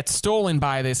 It gets stolen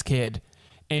by this kid,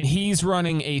 and he's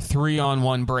running a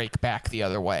 3-on-1 break back the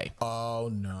other way.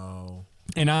 Oh, no.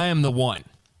 And I am the one.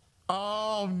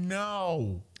 Oh,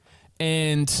 no.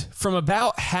 And from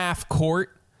about half court,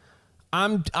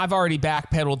 I've already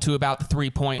backpedaled to about the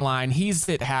three-point line. He's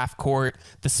at half court.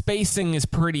 The spacing is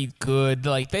pretty good.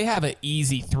 Like, they have an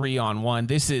easy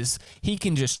 3-on-1. He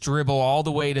can just dribble all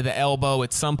the way to the elbow.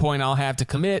 At some point, I'll have to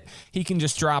commit. He can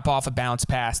just drop off a bounce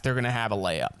pass. They're going to have a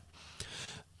layup.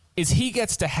 As he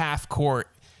gets to half court,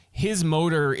 his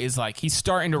motor is like, he's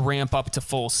starting to ramp up to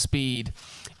full speed.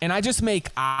 And I just make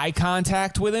eye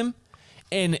contact with him.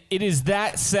 And it is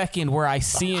that second where I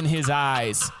see in his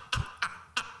eyes,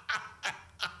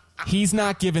 he's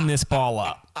not giving this ball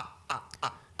up.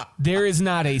 There is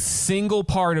not a single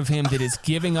part of him that is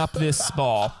giving up this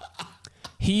ball.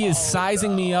 He is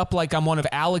sizing me up like I'm one of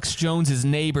Alex Jones's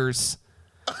neighbors,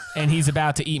 and he's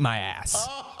about to eat my ass.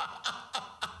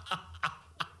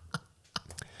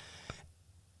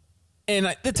 And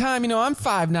at the time, I'm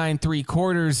 5'9"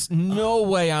 3/4. No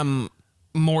way I'm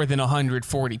more than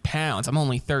 140 pounds. I'm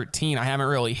only 13. I haven't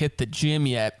really hit the gym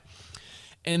yet.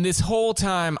 And this whole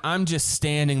time, I'm just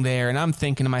standing there, and I'm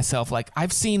thinking to myself, like,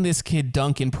 I've seen this kid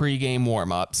dunk in pregame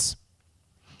warm-ups.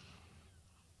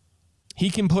 He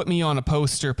can put me on a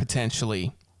poster,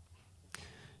 potentially.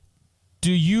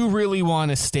 Do you really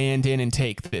want to stand in and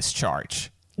take this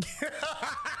charge?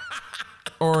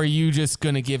 Or are you just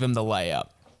going to give him the layup?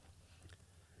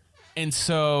 And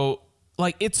so,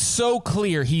 like, it's so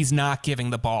clear he's not giving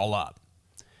the ball up.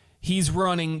 He's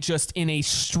running just in a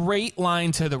straight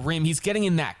line to the rim. He's getting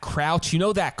in that crouch. You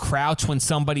know that crouch when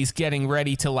somebody's getting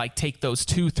ready to like take those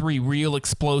 2-3 real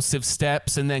explosive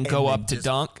steps and then go up to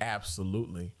dunk?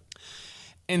 Absolutely.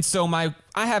 And so I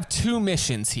have two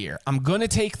missions here. I'm going to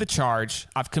take the charge.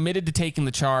 I've committed to taking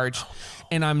the charge,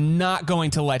 and I'm not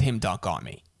going to let him dunk on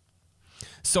me.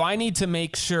 So I need to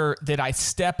make sure that I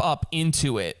step up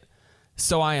into it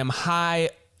so I am high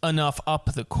enough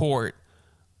up the court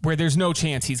where there's no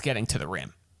chance he's getting to the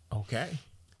rim. Okay.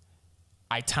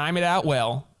 I time it out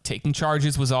well. Taking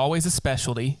charges was always a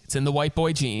specialty. It's in the white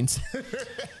boy genes.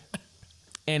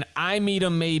 And I meet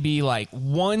him maybe like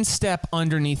one step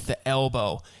underneath the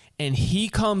elbow, and he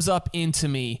comes up into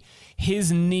me.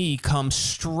 His knee comes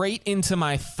straight into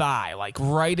my thigh, like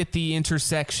right at the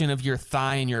intersection of your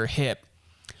thigh and your hip.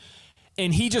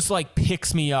 And he just like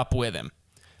picks me up with him.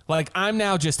 Like I'm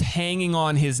now just hanging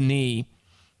on his knee.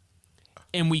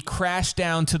 And we crash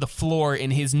down to the floor,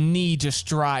 and his knee just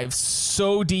drives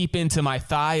so deep into my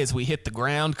thigh as we hit the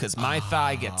ground because my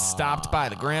thigh gets stopped by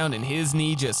the ground, and his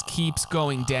knee just keeps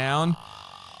going down.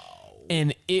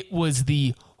 And it was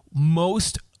the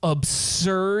most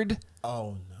absurd.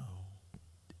 Oh, no.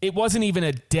 It wasn't even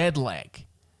a dead leg.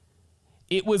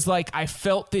 It was like I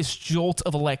felt this jolt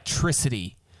of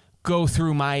electricity go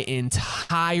through my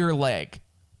entire leg.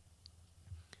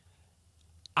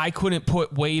 I couldn't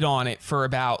put weight on it for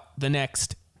about the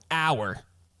next hour.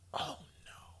 Oh,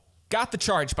 no. Got the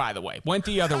charge, by the way. Went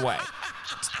the other way.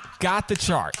 Got the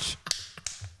charge.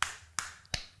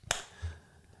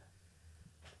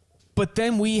 But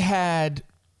then we had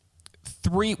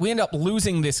we ended up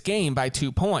losing this game by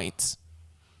 2 points.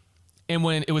 And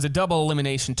when it was a double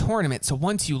elimination tournament, so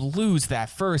once you lose that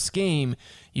first game,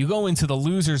 you go into the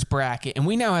losers bracket, and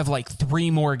we now have like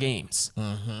 3 more games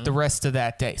the rest of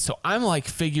that day. So I'm like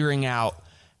figuring out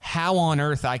how on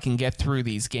earth I can get through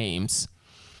these games.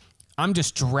 I'm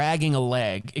just dragging a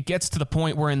leg. It gets to the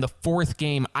point where in the 4th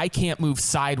game, I can't move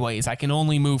sideways. I can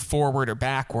only move forward or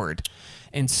backward.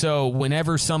 And so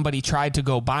whenever somebody tried to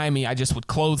go by me, I just would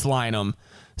clothesline them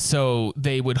so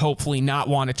they would hopefully not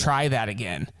want to try that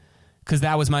again. Because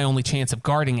that was my only chance of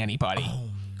guarding anybody. Oh,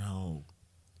 no.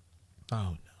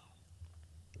 Oh,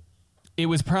 no. It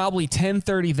was probably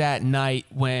 10:30 that night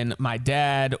when my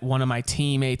dad, one of my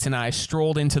teammates, and I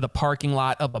strolled into the parking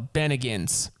lot of a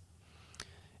Bennigan's.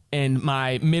 And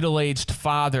my middle-aged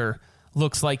father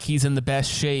looks like he's in the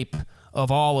best shape of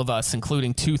all of us,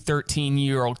 including 2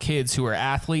 13-year-old kids who are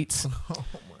athletes. Oh,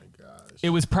 my gosh.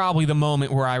 It was probably the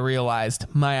moment where I realized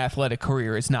my athletic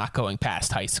career is not going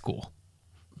past high school.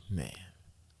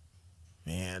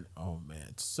 Man, oh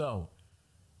man. So,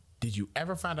 did you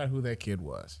ever find out who that kid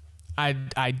was?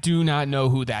 I do not know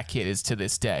who that kid is to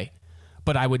this day,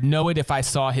 but I would know it if I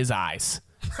saw his eyes.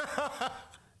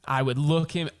 I would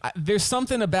look him. There's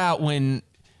something about when,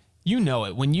 you know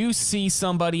it, when you see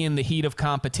somebody in the heat of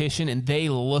competition and they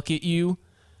look at you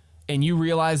and you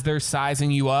realize they're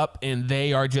sizing you up and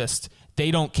they are just,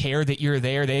 they don't care that you're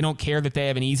there. They don't care that they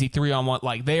have an easy 3-on-1.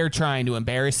 Like they're trying to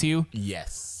embarrass you.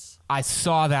 Yes. I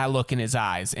saw that look in his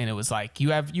eyes, and it was like,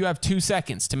 you have 2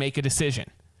 seconds to make a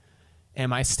decision.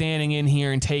 Am I standing in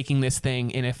here and taking this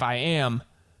thing? And if I am,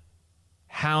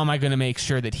 how am I going to make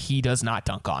sure that he does not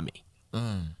dunk on me?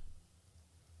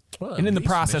 Well, and in the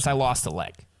process, I lost a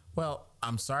leg. Well,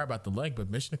 I'm sorry about the leg, but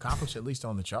mission accomplished, at least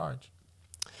on the charge.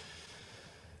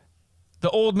 The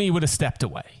old me would have stepped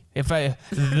away. If the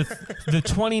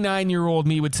 29-year-old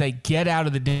me would say, get out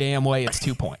of the damn way, it's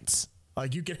 2 points.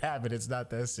 Like, you can have it. It's not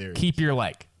that serious. Keep your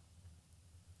leg.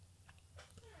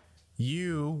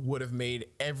 You would have made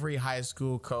every high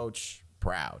school coach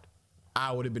proud.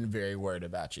 I would have been very worried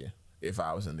about you if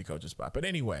I was in the coach's spot. But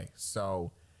anyway,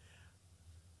 so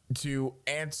to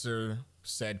answer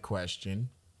said question,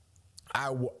 I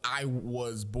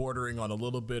was bordering on a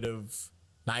little bit of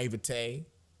naivete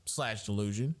 /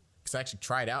 delusion because I actually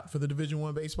tried out for the Division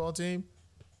I baseball team.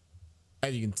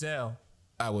 As you can tell,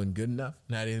 I wasn't good enough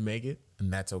and I didn't make it,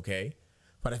 and that's okay.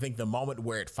 But I think the moment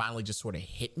where it finally just sort of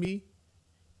hit me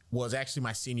was actually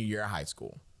my senior year of high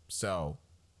school. So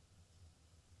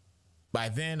by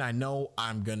then I know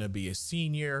I'm going to be a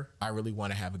senior. I really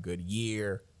want to have a good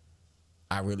year.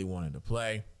 I really wanted to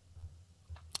play.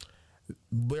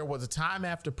 There was a time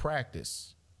after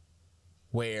practice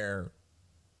where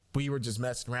we were just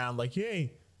messing around like,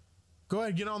 hey, go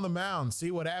ahead, get on the mound,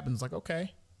 see what happens. Like,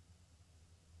 okay.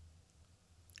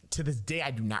 To this day,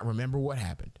 I do not remember what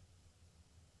happened.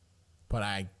 But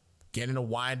I get in a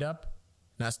windup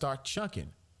and I start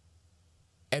chunking.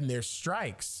 And there's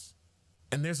strikes.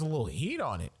 And there's a little heat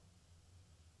on it.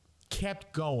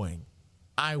 Kept going.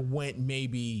 I went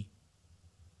maybe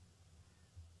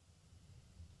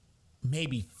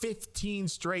maybe 15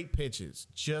 straight pitches.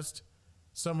 Just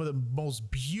some of the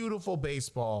most beautiful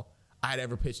baseball I'd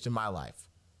ever pitched in my life.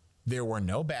 There were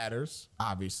no batters,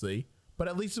 obviously, but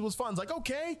at least it was fun. It's like,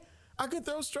 okay, I can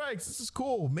throw strikes. This is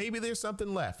cool. Maybe there's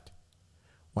something left.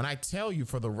 When I tell you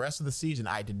for the rest of the season,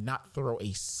 I did not throw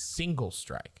a single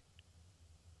strike.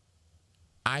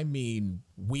 I mean,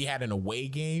 we had an away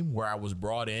game where I was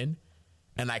brought in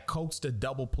and I coaxed a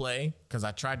double play because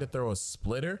I tried to throw a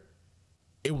splitter.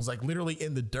 It was like literally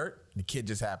in the dirt. And the kid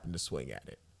just happened to swing at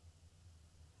it.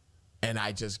 And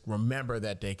I just remember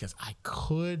that day because I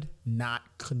could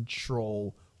not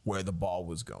control where the ball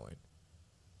was going.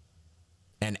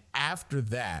 And after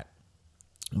that,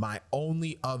 my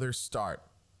only other start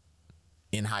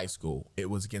in high school, it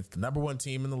was against the number one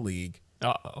team in the league.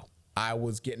 Uh-oh. I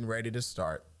was getting ready to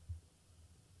start.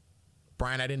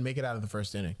 Brian, I didn't make it out of the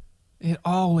first inning. It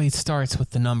always starts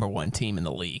with the number one team in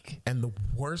the league. And the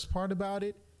worst part about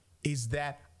it is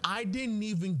that I didn't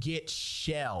even get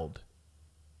shelled.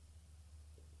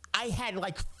 I had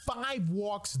like 5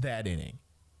 walks that inning.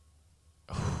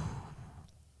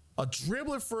 A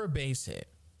dribbler for a base hit.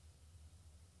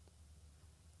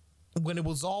 When it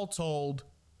was all told,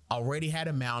 I already had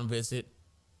a mound visit,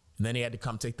 and then he had to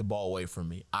come take the ball away from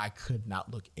me. I could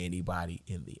not look anybody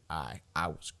in the eye. I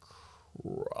was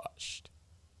crushed.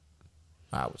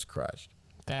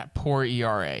 That poor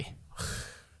ERA.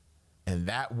 And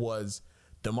that was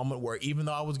the moment where even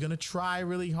though I was going to try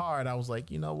really hard, I was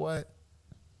like, you know what?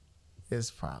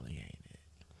 This probably ain't it.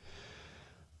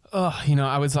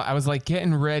 I was like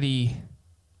getting ready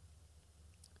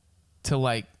to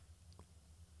like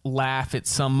laugh at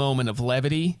some moment of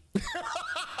levity.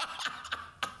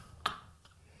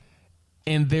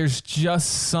 And there's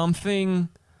just something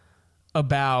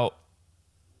about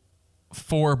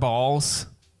 4 balls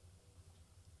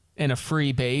and a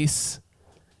free base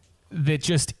that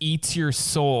just eats your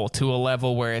soul to a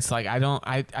level where it's like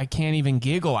I can't even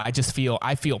giggle. I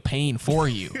feel pain for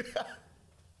you.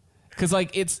 Cause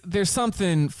like there's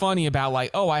something funny about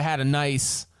like, oh, I had a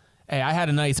nice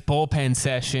bullpen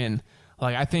session.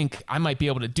 Like, I think I might be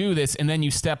able to do this. And then you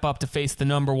step up to face the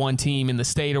number one team in the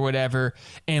state or whatever.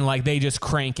 And like, they just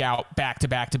crank out back to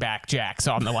back jacks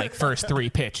on the like first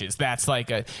 3 pitches. That's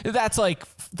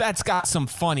got some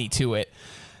funny to it.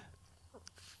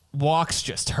 Walks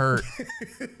just hurt.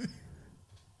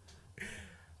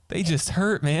 They just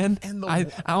hurt, man. I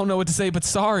don't know what to say, but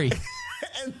sorry.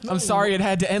 I'm sorry it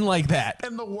had to end like that.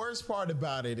 And the worst part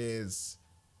about it is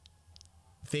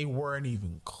they weren't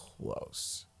even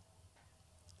close.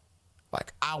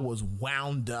 Like, I was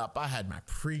wound up. I had my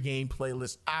pregame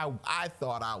playlist. I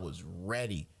thought I was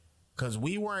ready because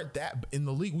we weren't that in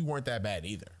the league. We weren't that bad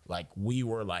either. Like, we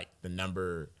were like the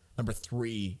number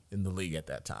 3 in the league at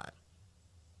that time.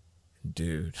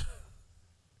 Dude,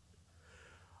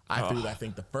 I threw, I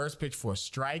think, the first pitch for a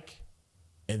strike,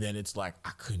 and then it's like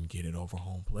I couldn't get it over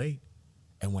home plate.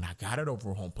 And when I got it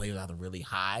over home plate, it was either really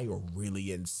high or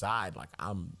really inside. Like,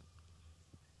 oh,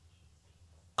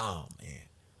 man.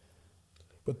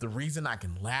 But the reason I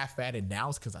can laugh at it now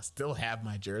is because I still have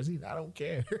my jersey. I don't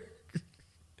care.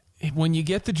 When you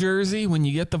get the jersey, when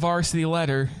you get the varsity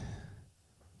letter,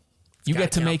 you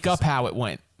get to make up how it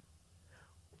went.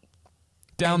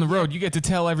 Down the road, you get to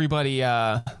tell everybody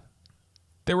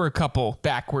there were a couple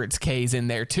backwards Ks in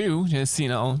there too. Just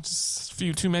a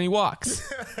few too many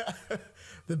walks.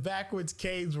 The backwards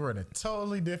Ks were in a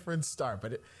totally different start.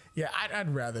 But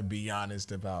I'd rather be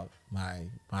honest about my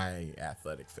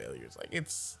athletic failures. Like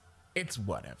it's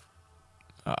whatever.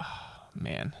 Oh,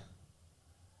 man.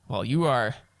 Well, you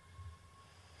are.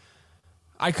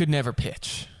 I could never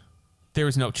pitch. There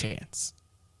was no chance.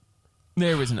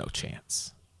 There was no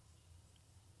chance.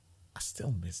 I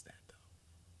still miss that,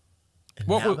 though.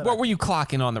 What were you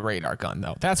clocking on the radar gun,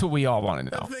 though? That's what we all want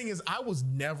to know. The thing is, I was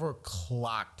never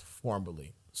clocked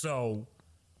formally. So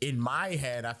in my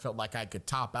head, I felt like I could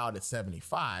top out at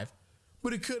 75,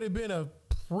 but it could have been a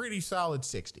pretty solid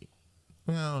 60.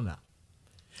 I don't know.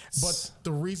 But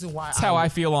the reason why... That's how I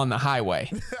feel on the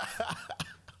highway.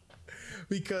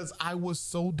 Because I was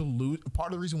so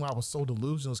part of the reason why I was so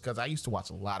delusional is because I used to watch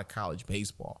a lot of college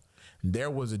baseball.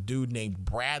 There was a dude named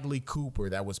Bradley Cooper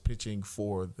that was pitching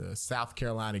for the South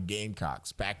Carolina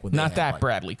Gamecocks back when they Not had that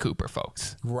Bradley Cooper,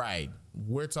 folks. Right.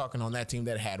 We're talking on that team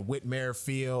that had Whit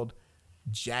Merrifield,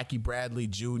 Jackie Bradley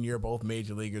Jr., both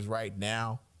major leaguers right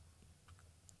now.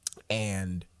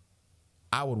 And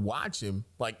I would watch him.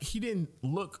 Like, he didn't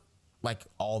look like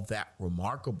all that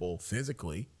remarkable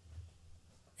physically.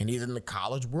 And he's in the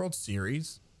College World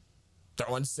Series,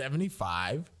 throwing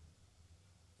 75.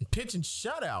 Pitching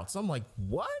shutouts. I'm like,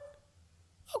 what?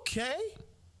 Okay.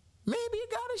 maybe you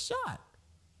got a shot.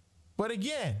 But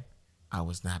again, I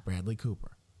was not Bradley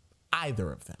Cooper.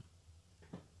 Either of them.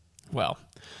 Well,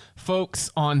 folks,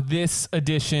 on this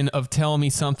edition of Tell Me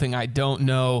Something I Don't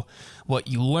Know, what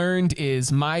you learned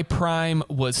is my prime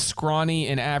was scrawny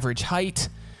and average height,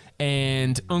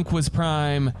 and Unkwa's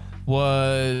prime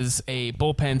was a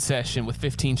bullpen session with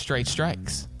 15 straight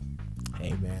strikes.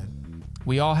 Hey, man.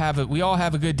 We all have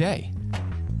a good day.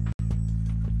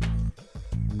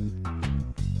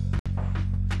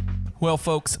 Well,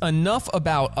 folks, enough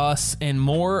about us and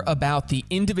more about the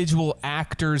individual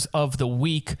actors of the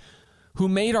week who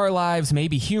made our lives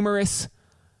maybe humorous,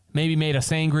 maybe made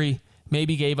us angry,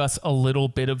 maybe gave us a little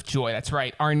bit of joy. That's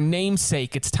right, our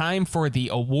namesake. It's time for the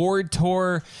award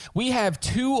tour. We have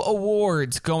 2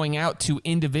 awards going out to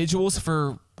individuals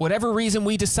for whatever reason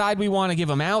we decide we want to give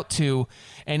them out to.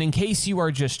 And in case you are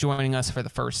just joining us for the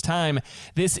first time,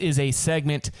 this is a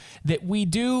segment that we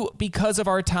do because of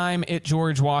our time at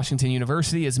George Washington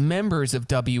University as members of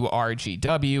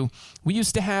WRGW. We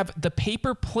used to have the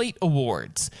Paper Plate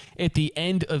Awards at the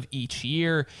end of each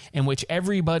year, in which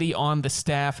everybody on the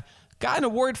staff got an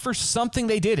award for something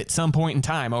they did at some point in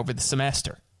time over the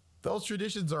semester. Those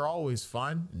traditions are always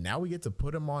fun. Now we get to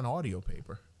put them on audio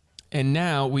paper. And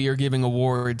now we are giving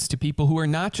awards to people who are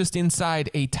not just inside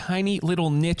a tiny little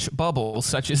niche bubble,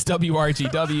 such as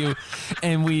WRGW,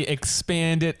 and we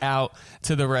expand it out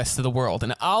to the rest of the world.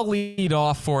 And I'll lead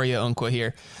off for you, Unkwa,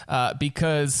 here,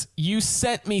 because you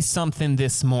sent me something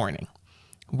this morning,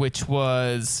 which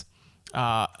was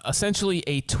essentially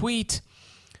a tweet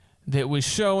that was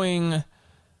showing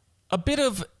a bit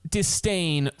of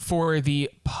disdain for the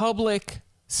public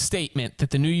statement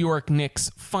that the New York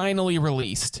Knicks finally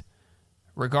released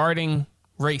regarding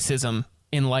racism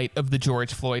in light of the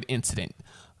George Floyd incident.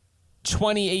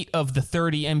 28 of the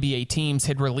 30 NBA teams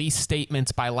had released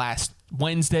statements by last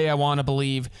Wednesday, I want to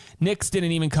believe. Knicks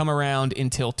didn't even come around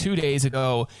until 2 days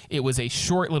ago. It was a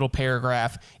short little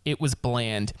paragraph. It was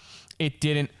bland. It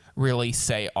didn't really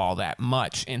say all that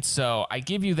much. And so I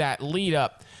give you that lead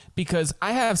up because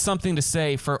I have something to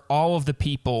say for all of the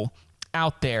people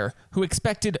out there who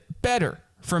expected better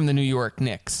from the New York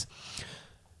Knicks.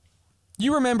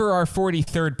 You remember our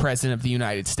 43rd president of the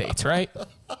United States, right?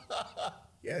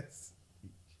 Yes,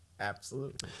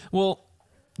 absolutely. Well,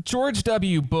 George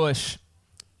W. Bush,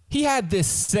 he had this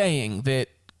saying that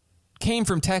came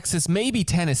from Texas, maybe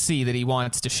Tennessee, that he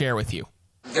wants to share with you.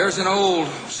 There's an old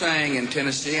saying in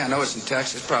Tennessee, I know it's in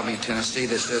Texas, probably in Tennessee,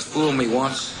 that says, "Fool me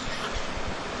once,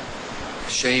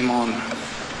 shame on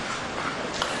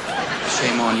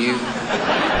you."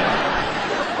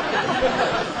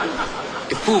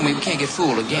 If fool me, we can't get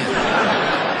fooled again.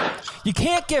 You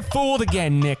can't get fooled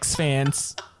again, Knicks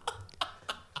fans.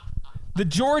 The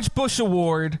George Bush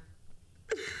Award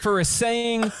for a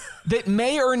saying that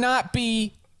may or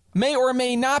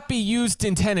may not be used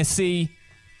in Tennessee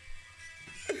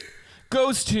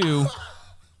goes to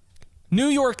New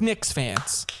York Knicks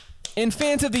fans and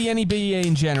fans of the NBA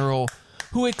in general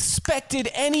who expected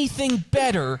anything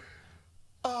better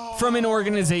from an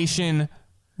organization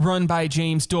run by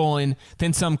James Dolan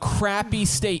than some crappy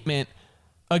statement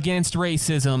against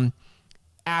racism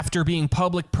after being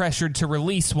public pressured to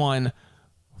release one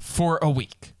for a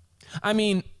week. I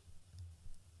mean,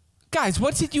 guys,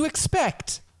 what did you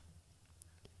expect?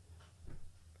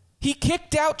 He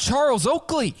kicked out Charles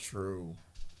Oakley. True.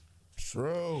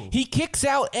 He kicks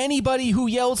out anybody who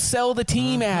yells "sell the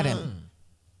team" at him.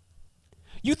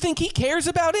 You think he cares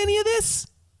about any of this?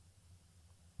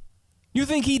 You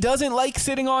think he doesn't like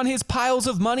sitting on his piles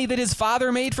of money that his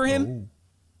father made for him?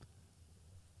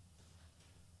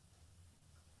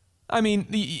 Oh. I mean,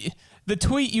 the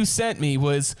tweet you sent me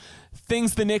was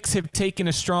things the Knicks have taken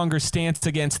a stronger stance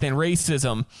against than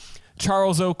racism.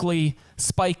 Charles Oakley,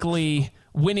 Spike Lee,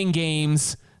 winning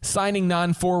games, signing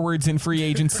non-forwards in free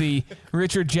agency,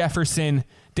 Richard Jefferson,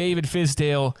 David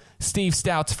Fizdale, Steve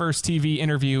Stout's first TV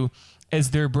interview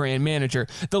as their brand manager.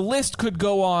 The list could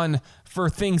go on for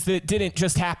things that didn't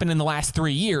just happen in the last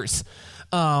 3 years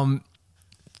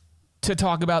to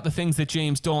talk about the things that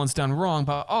James Dolan's done wrong,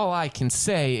 but all I can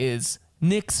say is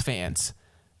Knicks fans,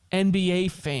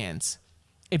 NBA fans,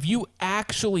 if you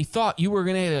actually thought you were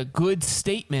going to get a good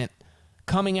statement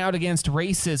coming out against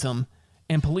racism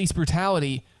and police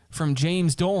brutality from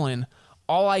James Dolan,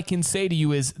 all I can say to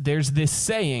you is there's this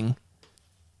saying,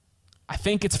 I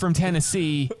think it's from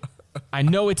Tennessee, I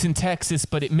know it's in Texas,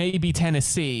 but it may be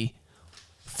Tennessee.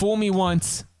 Fool me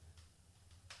once,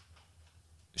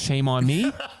 shame on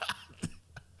me.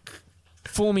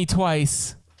 Fool me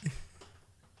twice,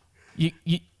 you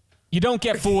don't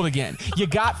get fooled again. You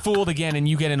got fooled again, and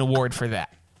you get an award for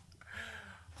that.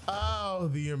 Oh, Oh,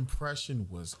 the impression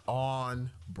was on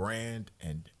brand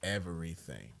and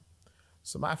everything.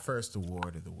 So my first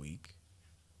award of the week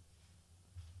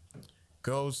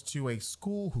goes to a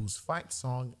school whose fight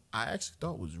song I actually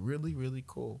thought was really, really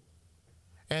cool.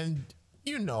 And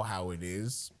you know how it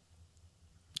is.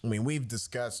 I mean, we've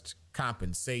discussed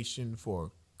compensation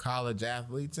for college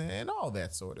athletes and all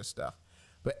that sort of stuff.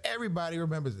 But everybody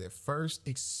remembers their first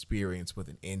experience with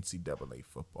an NCAA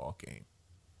football game.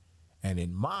 And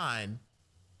in mine,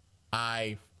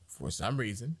 I, for some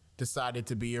reason, decided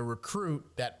to be a recruit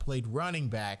that played running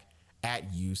back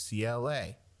at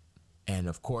UCLA. And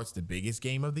of course, the biggest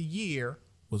game of the year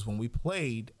was when we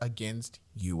played against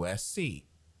USC.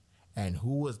 And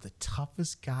who was the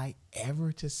toughest guy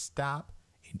ever to stop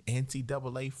in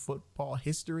NCAA football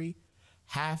history?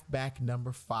 Halfback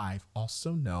number 5,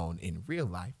 also known in real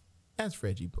life as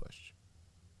Reggie Bush.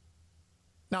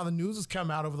 Now, the news has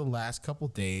come out over the last couple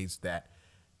days that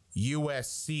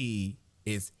USC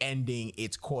is ending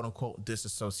its quote-unquote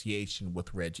disassociation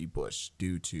with Reggie Bush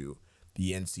due to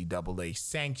the NCAA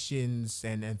sanctions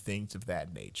and things of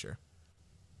that nature.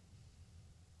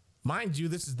 Mind you,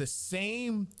 this is the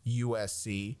same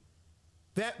USC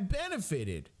that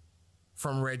benefited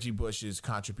from Reggie Bush's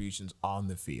contributions on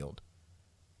the field.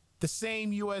 The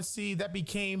same USC that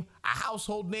became a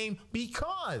household name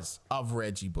because of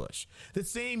Reggie Bush. The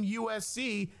same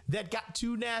USC that got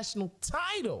 2 national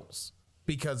titles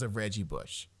because of Reggie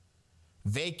Bush.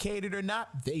 Vacated or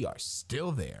not, they are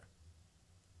still there.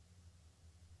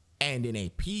 And in a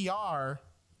PR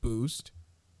boost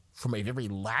from a very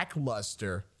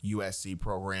lackluster USC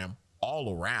program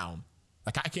all around,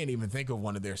 like I can't even think of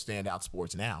one of their standout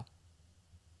sports now.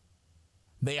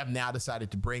 They have now decided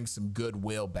to bring some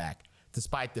goodwill back,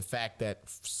 despite the fact that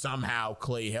somehow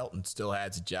Clay Helton still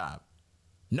has a job.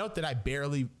 Note that I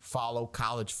barely follow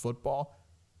college football,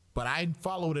 but I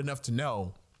follow it enough to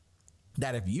know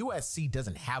that if USC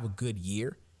doesn't have a good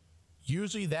year,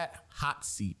 usually that hot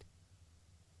seat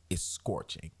is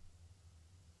scorching.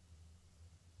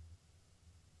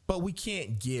 But we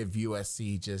can't give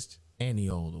USC just any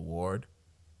old award.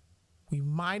 We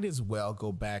might as well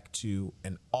go back to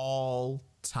an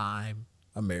all-time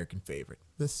American favorite,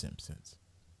 The Simpsons.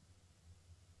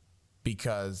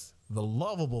 Because the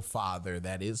lovable father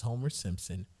that is Homer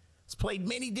Simpson has played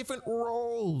many different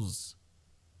roles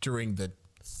during the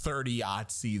 30-odd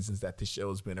seasons that the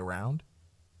show's been around.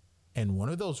 And one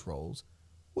of those roles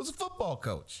was a football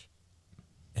coach.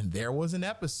 And there was an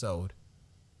episode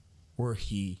where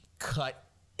he cut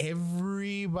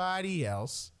everybody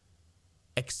else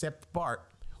except Bart,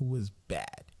 who was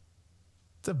bad.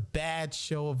 It's a bad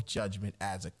show of judgment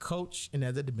as a coach and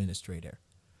as an administrator.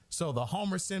 So the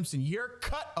Homer Simpson Your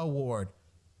Cut Award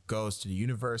goes to the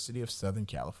University of Southern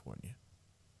California.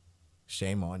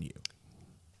 Shame on you.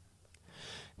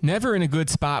 Never in a good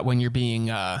spot when you're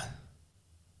being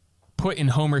put in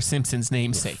Homer Simpson's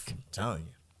namesake. I'm telling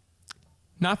you.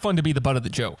 Not fun to be the butt of the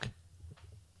joke.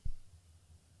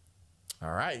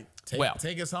 All right.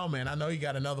 Take us home, man. I know you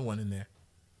got another one in there.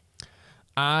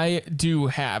 I do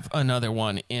have another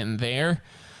one in there.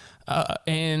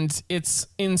 And it's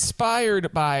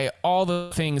inspired by all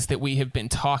the things that we have been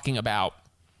talking about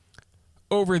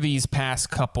over these past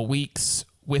couple weeks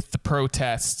with the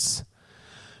protests,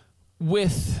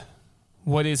 with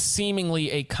what is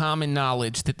seemingly a common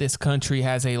knowledge that this country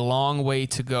has a long way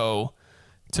to go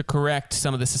to correct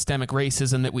some of the systemic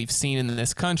racism that we've seen in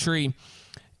this country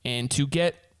and to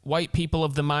get white people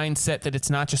of the mindset that it's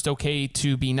not just okay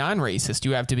to be non-racist,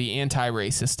 you have to be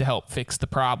anti-racist to help fix the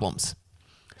problems.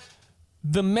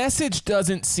 The message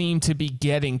doesn't seem to be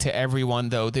getting to everyone,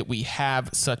 though, that we have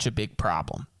such a big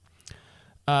problem.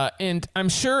 And I'm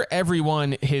sure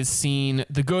everyone has seen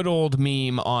the good old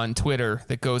meme on Twitter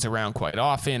that goes around quite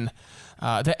often,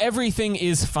 the everything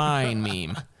is fine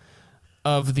meme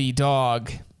of the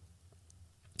dog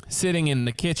sitting in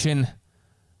the kitchen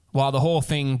while the whole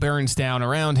thing burns down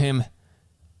around him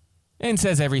and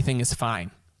says everything is fine.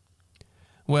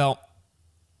 Well,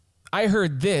 I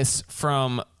heard this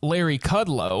from Larry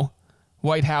Kudlow,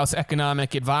 White House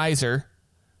economic advisor,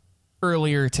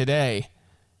 earlier today,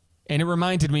 and it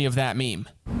reminded me of that meme.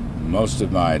 Most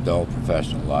of my adult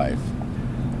professional life,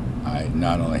 I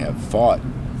not only have fought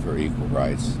for equal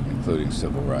rights, including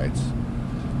civil rights,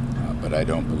 but I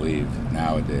don't believe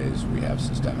nowadays we have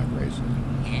systemic racism.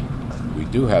 We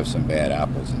do have some bad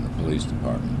apples in the police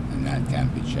department, and that can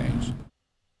be changed.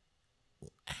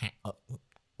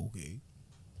 Okay.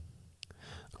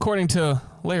 According to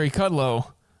Larry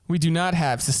Kudlow, we do not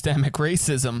have systemic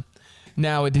racism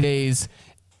nowadays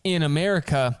in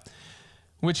America.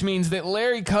 which means that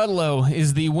Larry Kudlow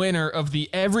is the winner of the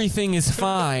Everything is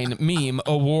Fine meme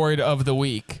award of the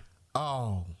week.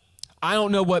 Oh. I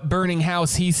don't know what burning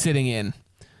house he's sitting in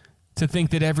to think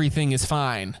that everything is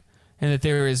fine and that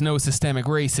there is no systemic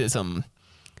racism.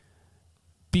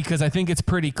 Because I think it's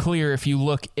pretty clear if you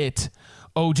look at,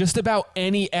 just about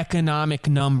any economic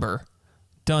number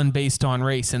done based on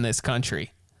race in this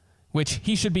country, which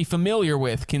he should be familiar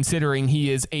with considering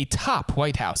he is a top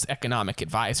White House economic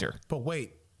advisor. But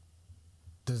wait,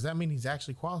 does that mean he's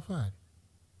actually qualified?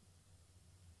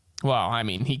 Well, I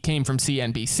mean, he came from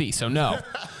CNBC, so no.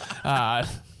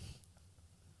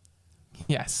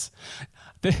 Yes.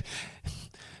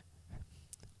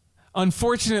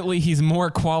 Unfortunately, he's more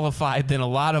qualified than a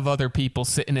lot of other people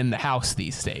sitting in the House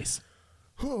these days.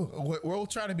 We'll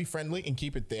try to be friendly and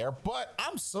keep it there, but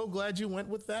I'm so glad you went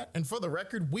with that. And for the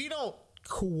record, we don't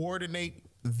coordinate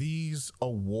these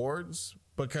awards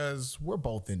because we're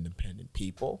both independent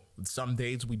people. Some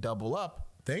days we double up.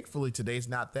 Thankfully, today's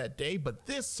not that day, but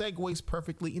this segues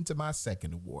perfectly into my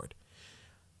second award.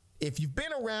 If you've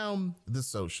been around the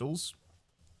socials,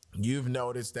 you've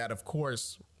noticed that, of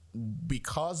course,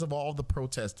 because of all the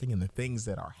protesting and the things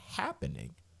that are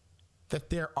happening, that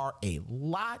there are a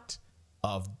lot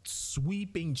of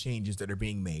sweeping changes that are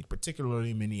being made,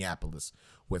 particularly in Minneapolis,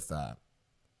 with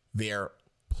their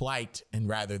plight and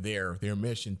rather their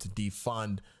mission to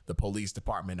defund the police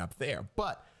department up there.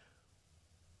 But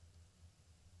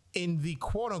in the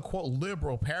quote-unquote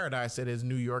liberal paradise that is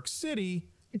New York City,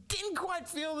 it didn't quite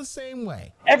feel the same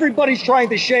way. Everybody's trying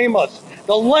to shame us.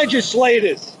 The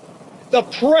legislators, the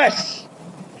press,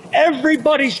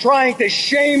 everybody's trying to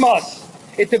shame us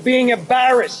into being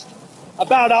embarrassed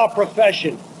about our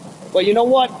profession. But you know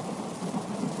what?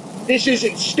 This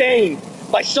isn't stained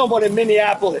by someone in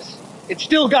Minneapolis. It's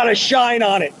still got a shine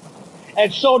on it.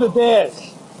 And so do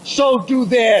theirs. So do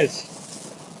theirs.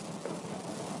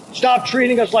 Stop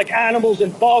treating us like animals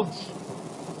and bugs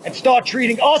and start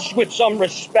treating us with some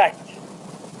respect.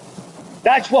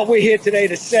 That's what we're here today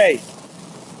to say.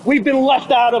 We've been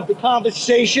left out of the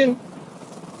conversation.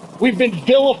 We've been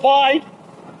vilified.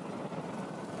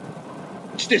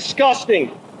 It's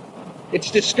disgusting.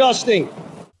 It's disgusting.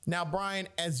 Now, Brian,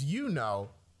 as you know,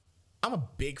 I'm a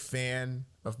big fan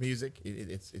of music.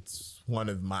 It's one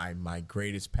of my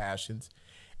greatest passions.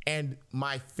 And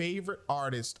my favorite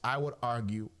artist, I would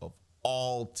argue, of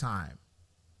all time,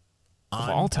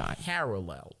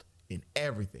 unparalleled in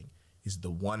everything, is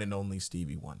the one and only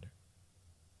Stevie Wonder.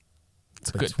 It's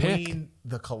a good pick. Between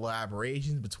the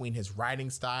collaborations, between his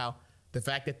writing style, the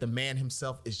fact that the man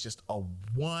himself is just a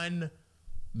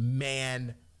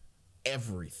one-man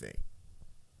everything.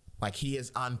 Like, he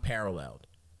is unparalleled.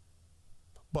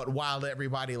 But while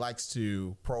everybody likes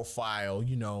to profile,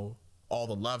 all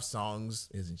the love songs,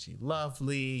 Isn't She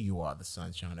Lovely, You Are the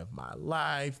Sunshine of My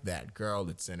Life, That Girl,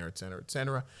 etc., etc.,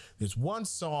 etc., there's one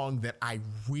song that I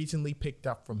recently picked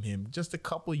up from him just a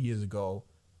couple of years ago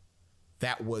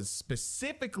that was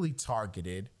specifically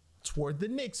targeted toward the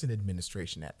Nixon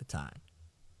administration at the time.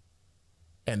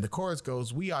 And the chorus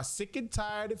goes, "We are sick and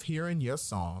tired of hearing your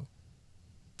song,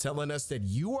 telling us that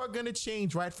you are going to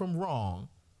change right from wrong.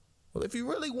 Well, if you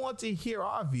really want to hear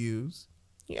our views,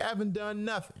 you haven't done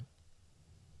nothing."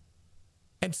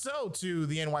 And so to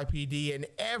the NYPD and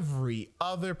every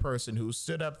other person who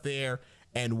stood up there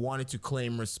and wanted to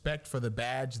claim respect for the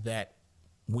badge that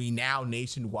we now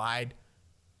nationwide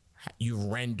you've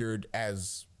rendered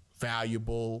as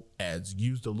valuable as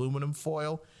used aluminum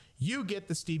foil, you get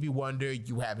the Stevie Wonder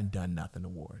You Haven't Done Nothing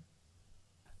award.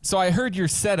 So I heard your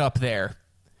setup there,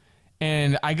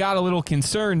 and I got a little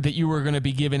concerned that you were going to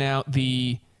be giving out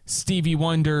the Stevie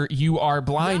Wonder You Are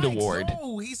Blind award.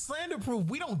 No, he's slander proof.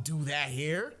 We don't do that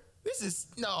here.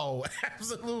 No,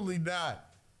 absolutely not.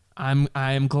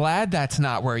 I'm glad that's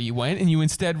not where you went, and you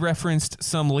instead referenced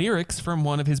some lyrics from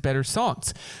one of his better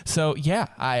songs. So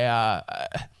yeah,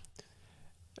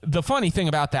 the funny thing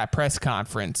about that press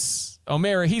conference,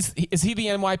 O'Mara, is he the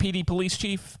NYPD police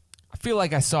chief? I feel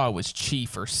like I saw it was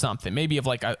chief or something, maybe of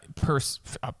like a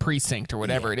precinct or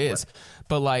whatever it is. Right.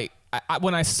 But like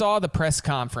when I saw the press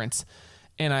conference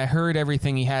and I heard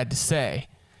everything he had to say,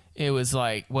 it was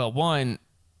like, well, one,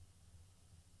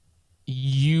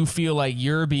 you feel like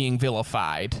you're being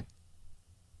vilified.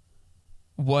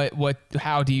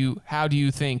 How do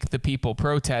you think the people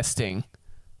protesting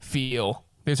feel?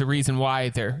 There's a reason why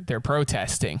they're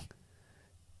protesting.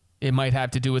 It might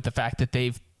have to do with the fact that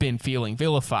they've been feeling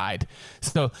vilified.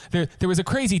 So there was a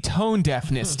crazy tone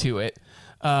deafness to it,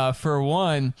 for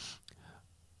one.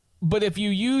 But if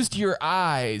you used your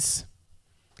eyes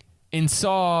and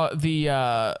saw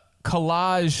the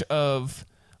collage of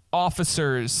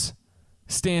officers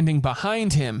standing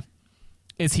behind him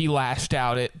as he lashed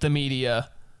out at the media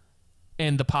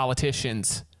and the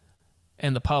politicians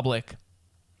and the public.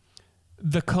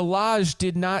 The collage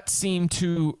did not seem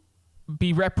to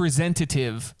be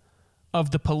representative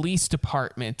of the police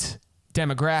department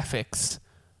demographics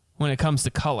when it comes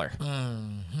to color.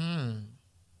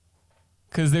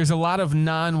 Because there's a lot of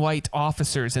non-white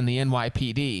officers in the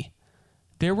NYPD.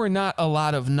 There were not a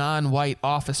lot of non-white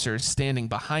officers standing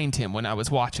behind him when I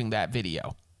was watching that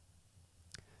video.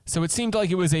 So it seemed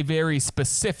like it was a very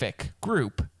specific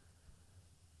group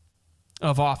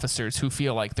of officers who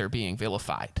feel like they're being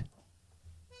vilified.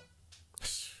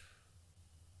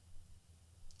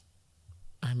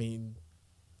 I mean,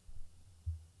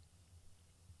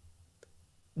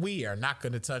 we are not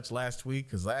going to touch last week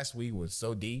because last week was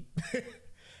so deep.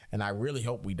 And I really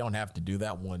hope we don't have to do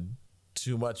that one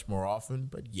too much more often.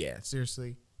 But yeah,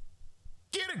 seriously,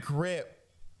 get a grip,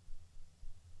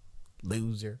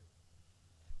 loser.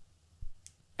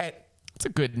 It's a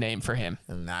good name for him.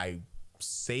 And I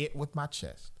say it with my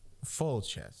chest, full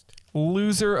chest.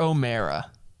 Loser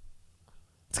O'Mara.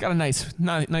 It's got a nice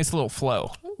little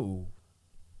flow. Ooh.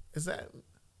 Is that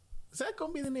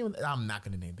going to be the name? I'm not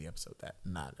going to name the episode that.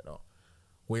 Not at all.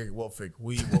 We will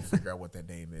figure out what that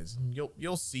name is.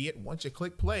 You'll see it once you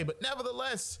click play. But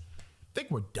nevertheless, I think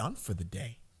we're done for the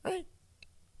day, right?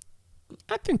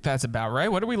 I think that's about right.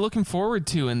 What are we looking forward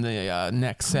to in the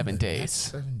next 7 days? Next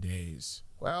 7 days.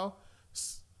 Well,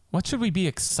 what should we be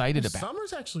excited about?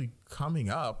 Summer's actually coming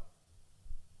up.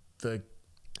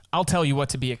 I'll tell you what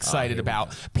to be excited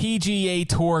about. PGA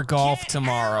Tour golf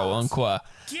tomorrow, Unqua.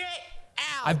 Get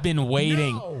out. I've been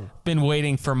waiting. No. Been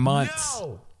waiting for months.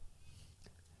 No.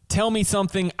 Tell me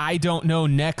something I don't know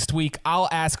next week. I'll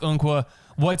ask Unqua,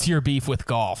 what's your beef with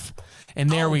golf? And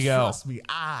there we go. Trust me,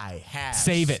 I have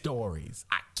Save it. stories.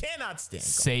 I cannot stand golf.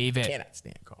 Save it. Cannot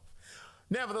stand golf.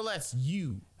 Nevertheless,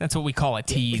 That's what we call a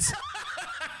tease.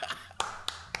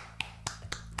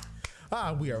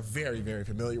 We are very, very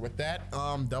familiar with that.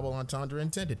 Double entendre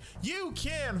intended. You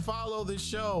can follow the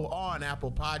show on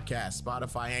Apple Podcasts,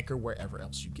 Spotify, Anchor, wherever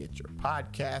else you get your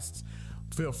podcasts.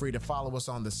 Feel free to follow us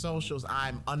on the socials. I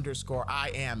am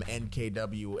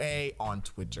NKWA on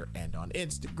Twitter and on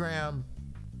Instagram.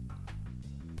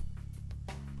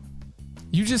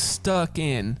 You just stuck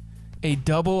in a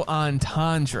double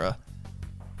entendre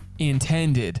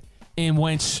intended and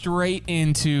went straight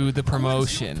into the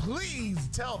promotion. Please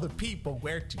tell the people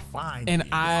where to find and you.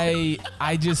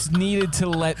 I just needed to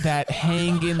let that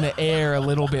hang in the air a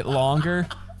little bit longer.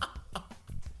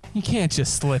 You can't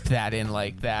just slip that in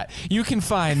like that. You can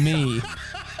find me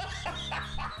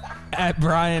at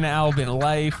Brian Albin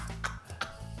Life.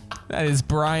 That is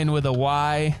Brian with a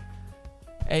Y,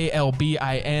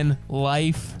 ALBIN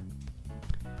Life.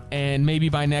 And maybe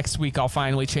by next week, I'll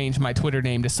finally change my Twitter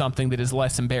name to something that is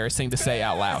less embarrassing to say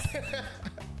out loud.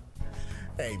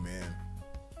 Hey, man.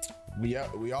 We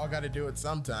all got to do it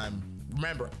sometime.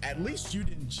 Remember, at least you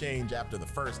didn't change after the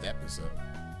first episode.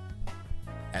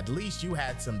 At least you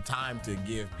had some time to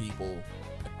give people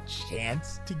a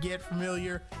chance to get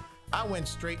familiar. I went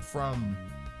straight from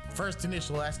first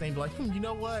initial last name to like, you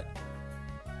know what?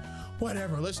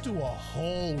 Whatever, let's do a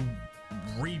whole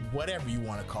whatever you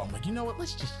want to call them. Like, you know what?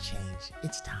 Let's just change.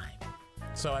 It's time.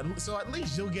 So at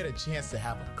least you'll get a chance to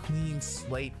have a clean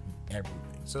slate and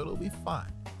everything. So it'll be fun.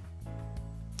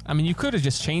 I mean, you could have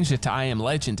just changed it to I Am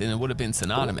Legend and it would have been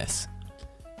synonymous.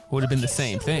 Would have been the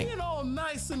same thing. Being all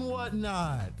nice and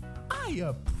whatnot. I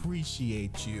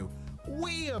appreciate you.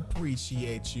 We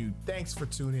appreciate you. Thanks for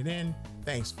tuning in.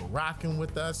 Thanks for rocking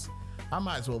with us. I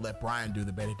might as well let Brian do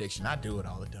the benediction. I do it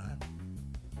all the time.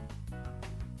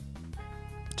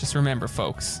 Just remember,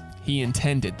 folks, he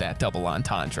intended that double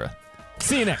entendre.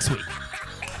 See you next week.